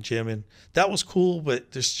at the gym, and that was cool,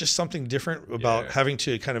 but there's just something different about having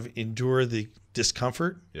to kind of endure the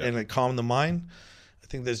discomfort and like calm the mind. I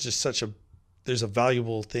think there's just there's a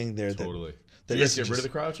valuable thing there. Totally. That Did you guys get rid of the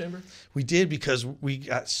cryo chamber? We did, because we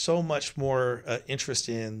got so much more interest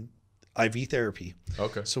in IV therapy.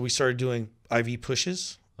 Okay. So we started doing IV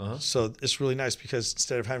pushes. So it's really nice, because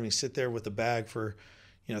instead of having to sit there with the bag for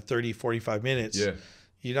 30, 45 minutes,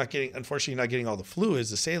 unfortunately you're not getting all the fluids,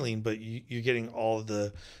 the saline, but you're getting all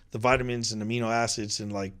the vitamins and amino acids in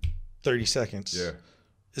like 30 seconds. Yeah.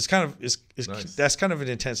 It's nice. That's kind of an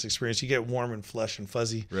intense experience. You get warm and flush and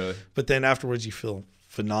fuzzy. Really? But then afterwards you feel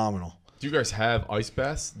phenomenal. Do you guys have ice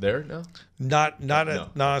baths there now? Not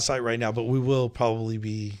on site right now, but we will probably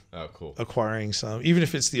be acquiring some, even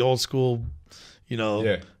if it's the old school,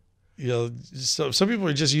 so some people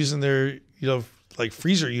are just using their, like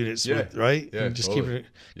freezer units, right? Yeah, and just keeping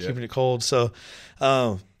it cold. So,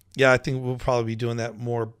 I think we'll probably be doing that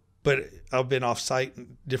more, but I've been off site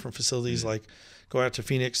in different facilities, like going out to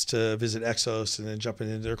Phoenix to visit Exos and then jumping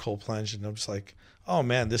into their cold plunge. And I'm just like, oh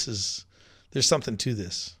man, there's something to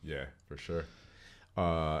this. Yeah, for sure.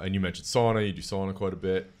 And you mentioned sauna. You do sauna quite a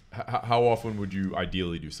bit. How often would you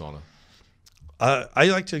ideally do sauna? I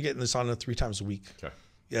like to get in the sauna 3 times a week. Okay.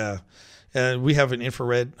 Yeah. And we have an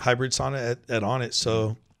infrared hybrid sauna at Onnit.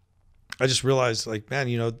 So I just realized, like, man,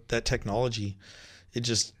 that technology, it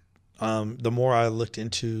just, the more I looked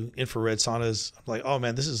into infrared saunas, I'm like, oh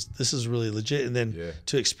man, this is really legit. And then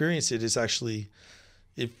to experience it is actually,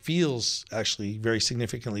 it feels actually very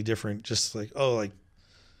significantly different. Just like,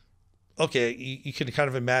 okay, you can kind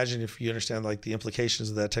of imagine, if you understand like the implications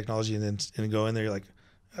of that technology, and then go in there, you're like,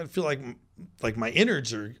 I feel like my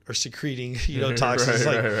innards are secreting, toxins.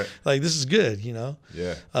 Like this is good,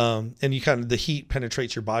 Yeah. And you kind of, the heat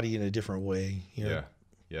penetrates your body in a different way. Yeah.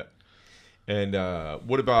 Yeah. And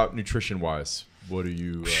what about nutrition wise? What are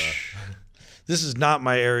you? This is not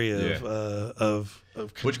my area of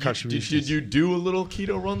contributions. Did you do a little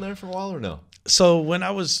keto run there for a while or no? So when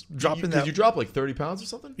I was dropping did you drop like 30 pounds or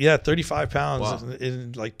something? Yeah, 35 pounds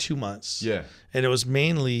in like 2 months. Yeah. And it was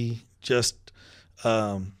mainly just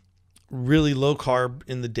really low carb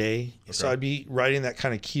in the day. Okay. So I'd be riding that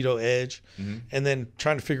kind of keto edge, and then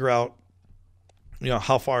trying to figure out,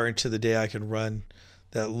 how far into the day I can run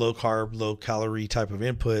that low carb, low calorie type of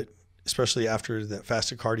input, especially after that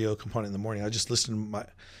fasted cardio component in the morning. I just listened to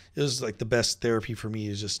it was like the best therapy for me,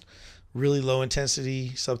 is just really low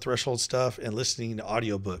intensity, sub-threshold stuff, and listening to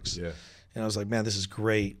audiobooks. Yeah. And I was like, man, this is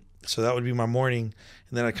great. So that would be my morning.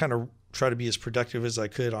 And then I kind of try to be as productive as I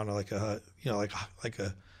could on like a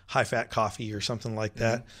high fat coffee or something like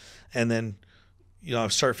that. And then, I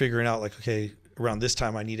start figuring out like, okay, around this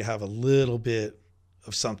time I need to have a little bit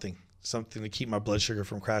of something to keep my blood sugar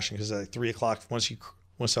from crashing. Cause at 3 o'clock,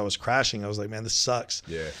 once I was crashing, I was like, man, this sucks.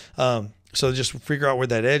 Yeah. So just figure out where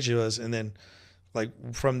that edge was. And then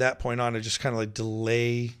like from that point on, I just kind of like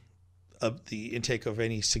delay the intake of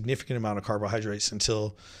any significant amount of carbohydrates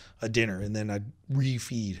until a dinner. And then I'd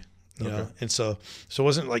refeed. You know, and so it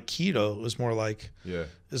wasn't like keto. It was more like, it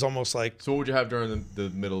was almost like. So what would you have during the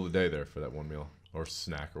middle of the day there for that one meal or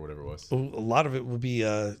snack or whatever it was? A lot of it would be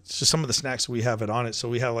just some of the snacks we have at Onnit. So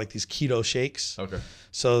we have like these keto shakes. Okay.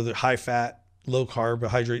 So the high fat, low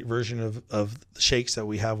carbohydrate version of the shakes that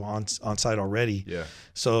we have on site already. Yeah.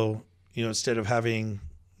 So, instead of having,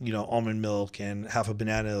 almond milk and half a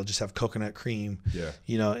banana, it'll just have coconut cream. Yeah.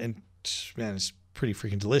 And man, it's pretty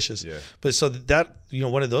freaking delicious. Yeah. But so that,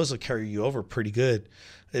 one of those will carry you over pretty good.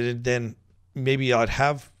 And then maybe I'd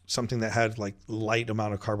have something that had like light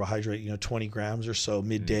amount of carbohydrate, 20 grams or so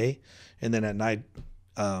midday. And then at night,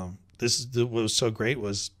 what was so great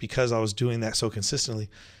was because I was doing that so consistently,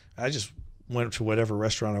 I just went to whatever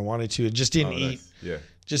restaurant I wanted to and just didn't eat. Yeah.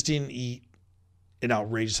 Just didn't eat an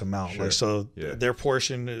outrageous amount. Sure. Like, so their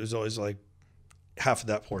portion, it was always like half of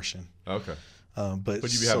that portion. Okay. But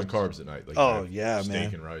you'd be having carbs at night. Like man.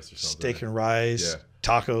 Steak and rice or something. Steak and rice,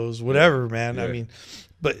 tacos, whatever, man. Yeah. I mean,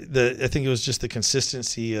 but I think it was just the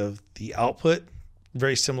consistency of the output,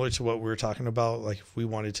 very similar to what we were talking about. Like if we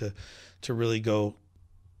wanted to really go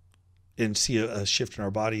and see a shift in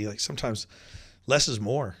our body. Like sometimes less is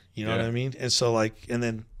more, you know what I mean? And so like, and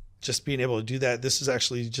then just being able to do that, this is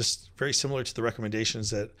actually just very similar to the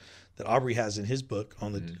recommendations that Aubrey has in his book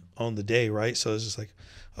on the day, right? So it's just like,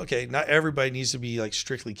 okay, not everybody needs to be like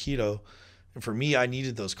strictly keto. And for me, I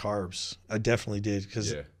needed those carbs. I definitely did,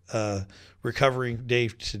 because recovering day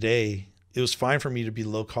to day, it was fine for me to be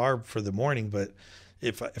low carb for the morning, but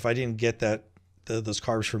if I didn't get those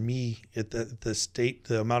carbs for me at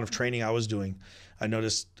the amount of training I was doing, I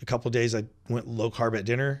noticed a couple of days I went low carb at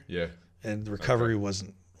dinner. Yeah. And the recovery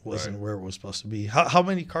wasn't where it was supposed to be. How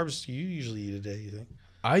many carbs do you usually eat a day, you think?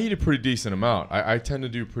 I eat a pretty decent amount. I tend to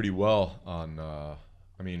do pretty well on,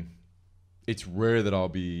 I mean, it's rare that I'll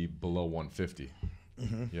be below 150.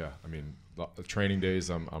 Yeah. I mean, the training days,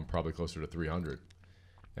 I'm probably closer to 300.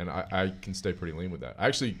 And I can stay pretty lean with that. I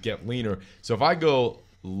actually get leaner. So if I go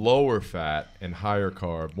lower fat and higher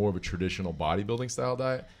carb, more of a traditional bodybuilding style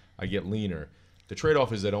diet, I get leaner. The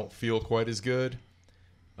trade-off is I don't feel quite as good.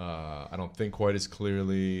 I don't think quite as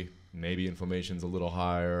clearly. Maybe inflammation's a little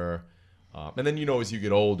higher. And then, as you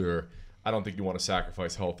get older, I don't think you want to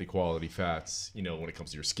sacrifice healthy quality fats, when it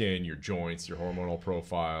comes to your skin, your joints, your hormonal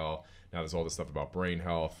profile. Now there's all this stuff about brain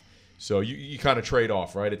health. So you kind of trade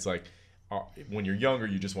off, right? It's like when you're younger,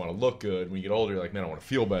 you just want to look good. When you get older, you're like, man, I want to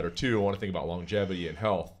feel better too. I want to think about longevity and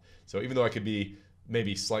health. So even though I could be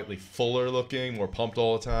maybe slightly fuller looking, more pumped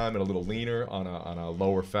all the time, and a little leaner on a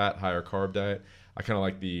lower fat, higher carb diet, I kind of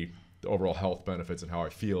like the overall health benefits and how I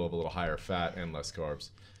feel of a little higher fat and less carbs.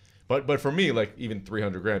 But for me, like even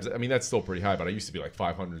 300 grams, I mean, that's still pretty high, but I used to be like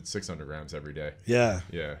 500, 600 grams every day. Yeah.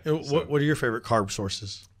 Yeah. What are your favorite carb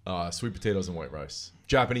sources? Sweet potatoes and white rice.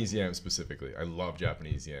 Japanese yams specifically. I love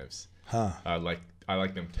Japanese yams. Huh. I like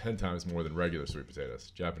them 10 times more than regular sweet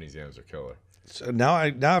potatoes. Japanese yams are killer. So now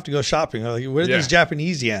I have to go shopping. Like, what are these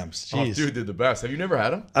Japanese yams? Jeez. Oh, dude, they're the best. Have you never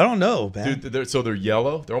had them? I don't know, man. Dude, they're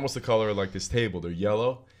yellow. They're almost the color of like this table. They're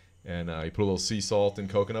yellow. And you put a little sea salt and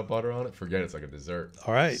coconut butter on it. Forget it. It's like a dessert.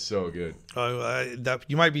 All right. So good.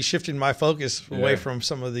 You might be shifting my focus away from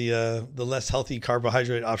some of the less healthy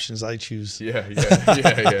carbohydrate options I choose.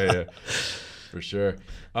 Yeah. For sure.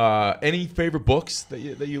 Any favorite books that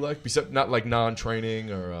you like? Besides, not like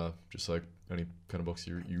non-training or just like any kind of books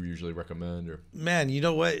you usually recommend? Or man, you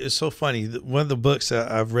know what? It's so funny. One of the books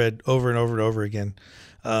that I've read over and over and over again.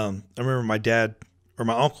 I remember my dad or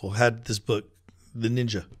my uncle had this book, The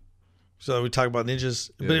Ninja. So we talk about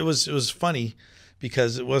ninjas, but it was funny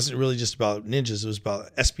because it wasn't really just about ninjas. It was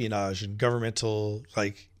about espionage and governmental,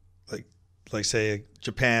 like say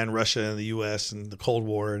Japan, Russia, and the U.S. and the Cold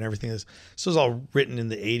War and everything. So it was all written in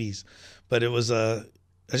the 80s, but it was I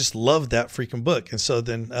just loved that freaking book. And so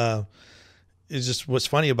then it's just what's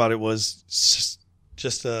funny about it was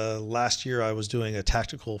just last year I was doing a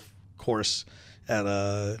tactical course at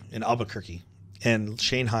in Albuquerque, and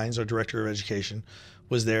Shane Hines, our director of education,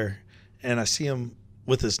 was there. And I see him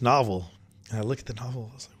with this novel, and I look at the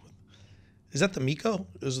novel. I was like, what? Is that the Miko?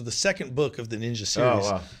 It was the second book of the Ninja series.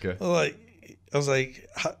 Oh, wow. Okay. I was like,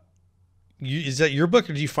 is that your book,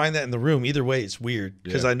 or do you find that in the room? Either way, it's weird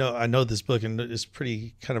because I know this book, and it's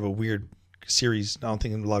pretty kind of a weird series. I don't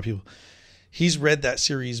think a lot of people. He's read that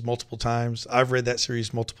series multiple times. I've read that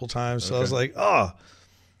series multiple times. So I was like,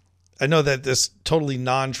 I know that this totally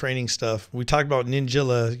non-training stuff. We talked about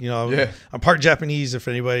Nin-Jilla. I'm part Japanese, if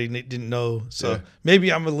anybody didn't know. So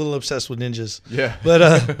maybe I'm a little obsessed with ninjas. Yeah.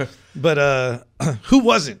 But who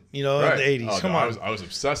wasn't? In the 80s? Oh, Come on. I was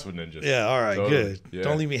obsessed with ninjas. Yeah. All right. Totally. Good. Yeah.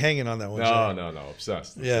 Don't leave me hanging on that one. No.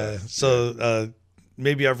 Obsessed. Yeah. So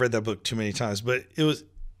maybe I've read that book too many times, but it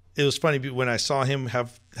was funny when I saw him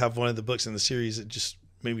have one of the books in the series. It just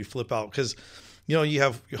made me flip out because you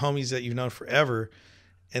have your homies that you've known forever.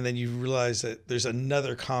 And then you realize that there's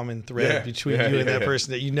another common thread between you and that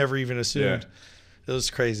person that you never even assumed. It was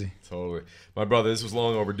crazy. Totally. My brother, this was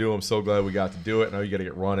long overdue. I'm so glad we got to do it. Now you got to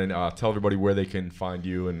get running. Tell everybody where they can find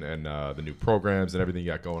you and the new programs and everything you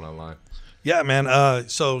got going online. Yeah, man.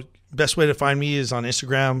 So best way to find me is on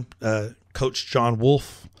Instagram, Coach John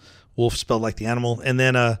Wolf. Wolf spelled like the animal. And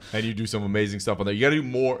then and you do some amazing stuff on there. You got to do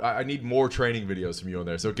more. I need more training videos from you on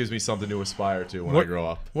there, so it gives me something to aspire to when I grow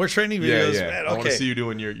up. More training videos, man. Okay. I want to see you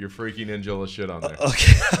doing your freaky Nin-Jilla shit on there.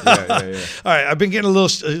 Okay. Yeah. All right, I've been getting a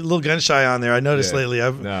little gun shy on there. I noticed lately.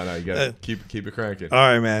 No, you got to keep it cranking. All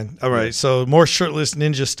right, man. All right, so more shirtless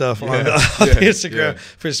ninja stuff on Instagram.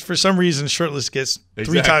 Yeah. For some reason, shirtless gets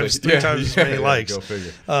three times as many likes. Go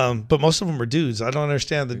figure. But most of them are dudes. I don't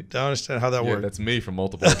understand how that works. That's me from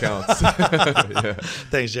multiple accounts.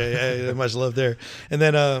 Thanks, Jay. Much love there. And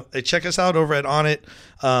then check us out over at Onnit.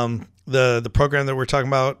 the program that we're talking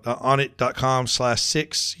about,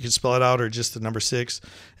 onnit.com/6. You can spell it out or just the number 6.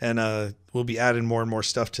 And we'll be adding more and more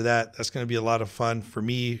stuff to that. That's going to be a lot of fun for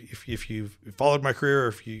me. If you've followed my career, or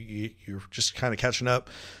if you're just kind of catching up,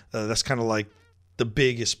 that's kind of like the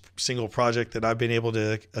biggest single project that I've been able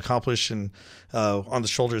to accomplish, and on the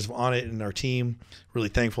shoulders of Onnit and our team. Really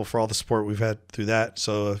thankful for all the support we've had through that.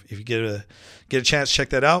 So if you get a chance, check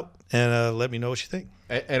that out and let me know what you think.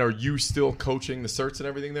 And are you still coaching the certs and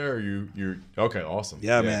everything there? Or you're okay? Awesome.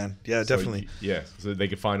 Yeah, man. Yeah, so, definitely. Yeah, so they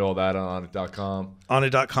can find all that on onnit.com.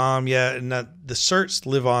 Onnit.com, yeah, and the certs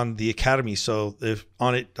live on the academy. So if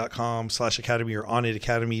onnit.com/academy or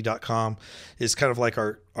onnitacademy.com is kind of like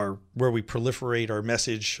our where we proliferate our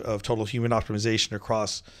message of total human optimization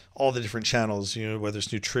across all the different channels. You know, whether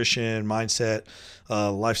it's nutrition, mindset,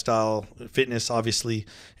 lifestyle, fitness, obviously.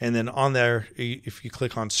 And then on there, if you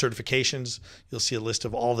click on certifications, you'll see a list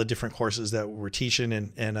of all the different courses that we're teaching.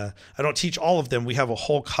 And I don't teach all of them. We have a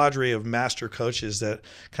whole cadre of master coaches that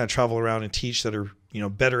kind of travel around and teach that are, you know,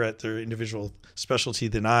 better at their individual specialty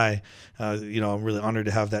than I. You know, I'm really honored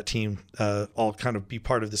to have that team all kind of be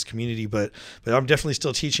part of this community. But I'm definitely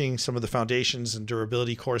still teaching some of the foundations and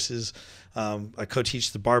durability courses. I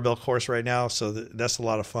co-teach the barbell course right now, so that's a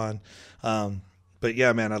lot of fun. But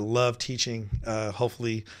yeah, man, I love teaching.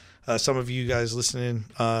 Hopefully, some of you guys listening,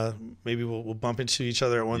 maybe we'll bump into each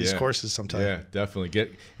other at one of these courses sometime. Yeah, definitely.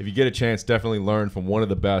 If you get a chance, definitely learn from one of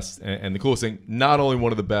the best. And the coolest thing, not only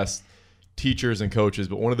one of the best teachers and coaches,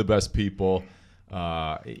 but one of the best people.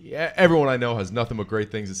 Everyone I know has nothing but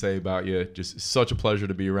great things to say about you. Just such a pleasure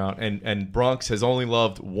to be around. And Bronx has only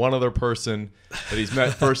loved one other person that he's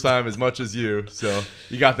met first time as much as you. So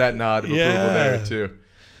you got that nod of approval there too.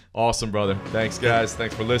 Awesome, brother. Thanks, guys.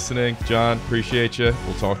 Thanks for listening. John, appreciate you.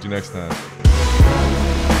 We'll talk to you next time.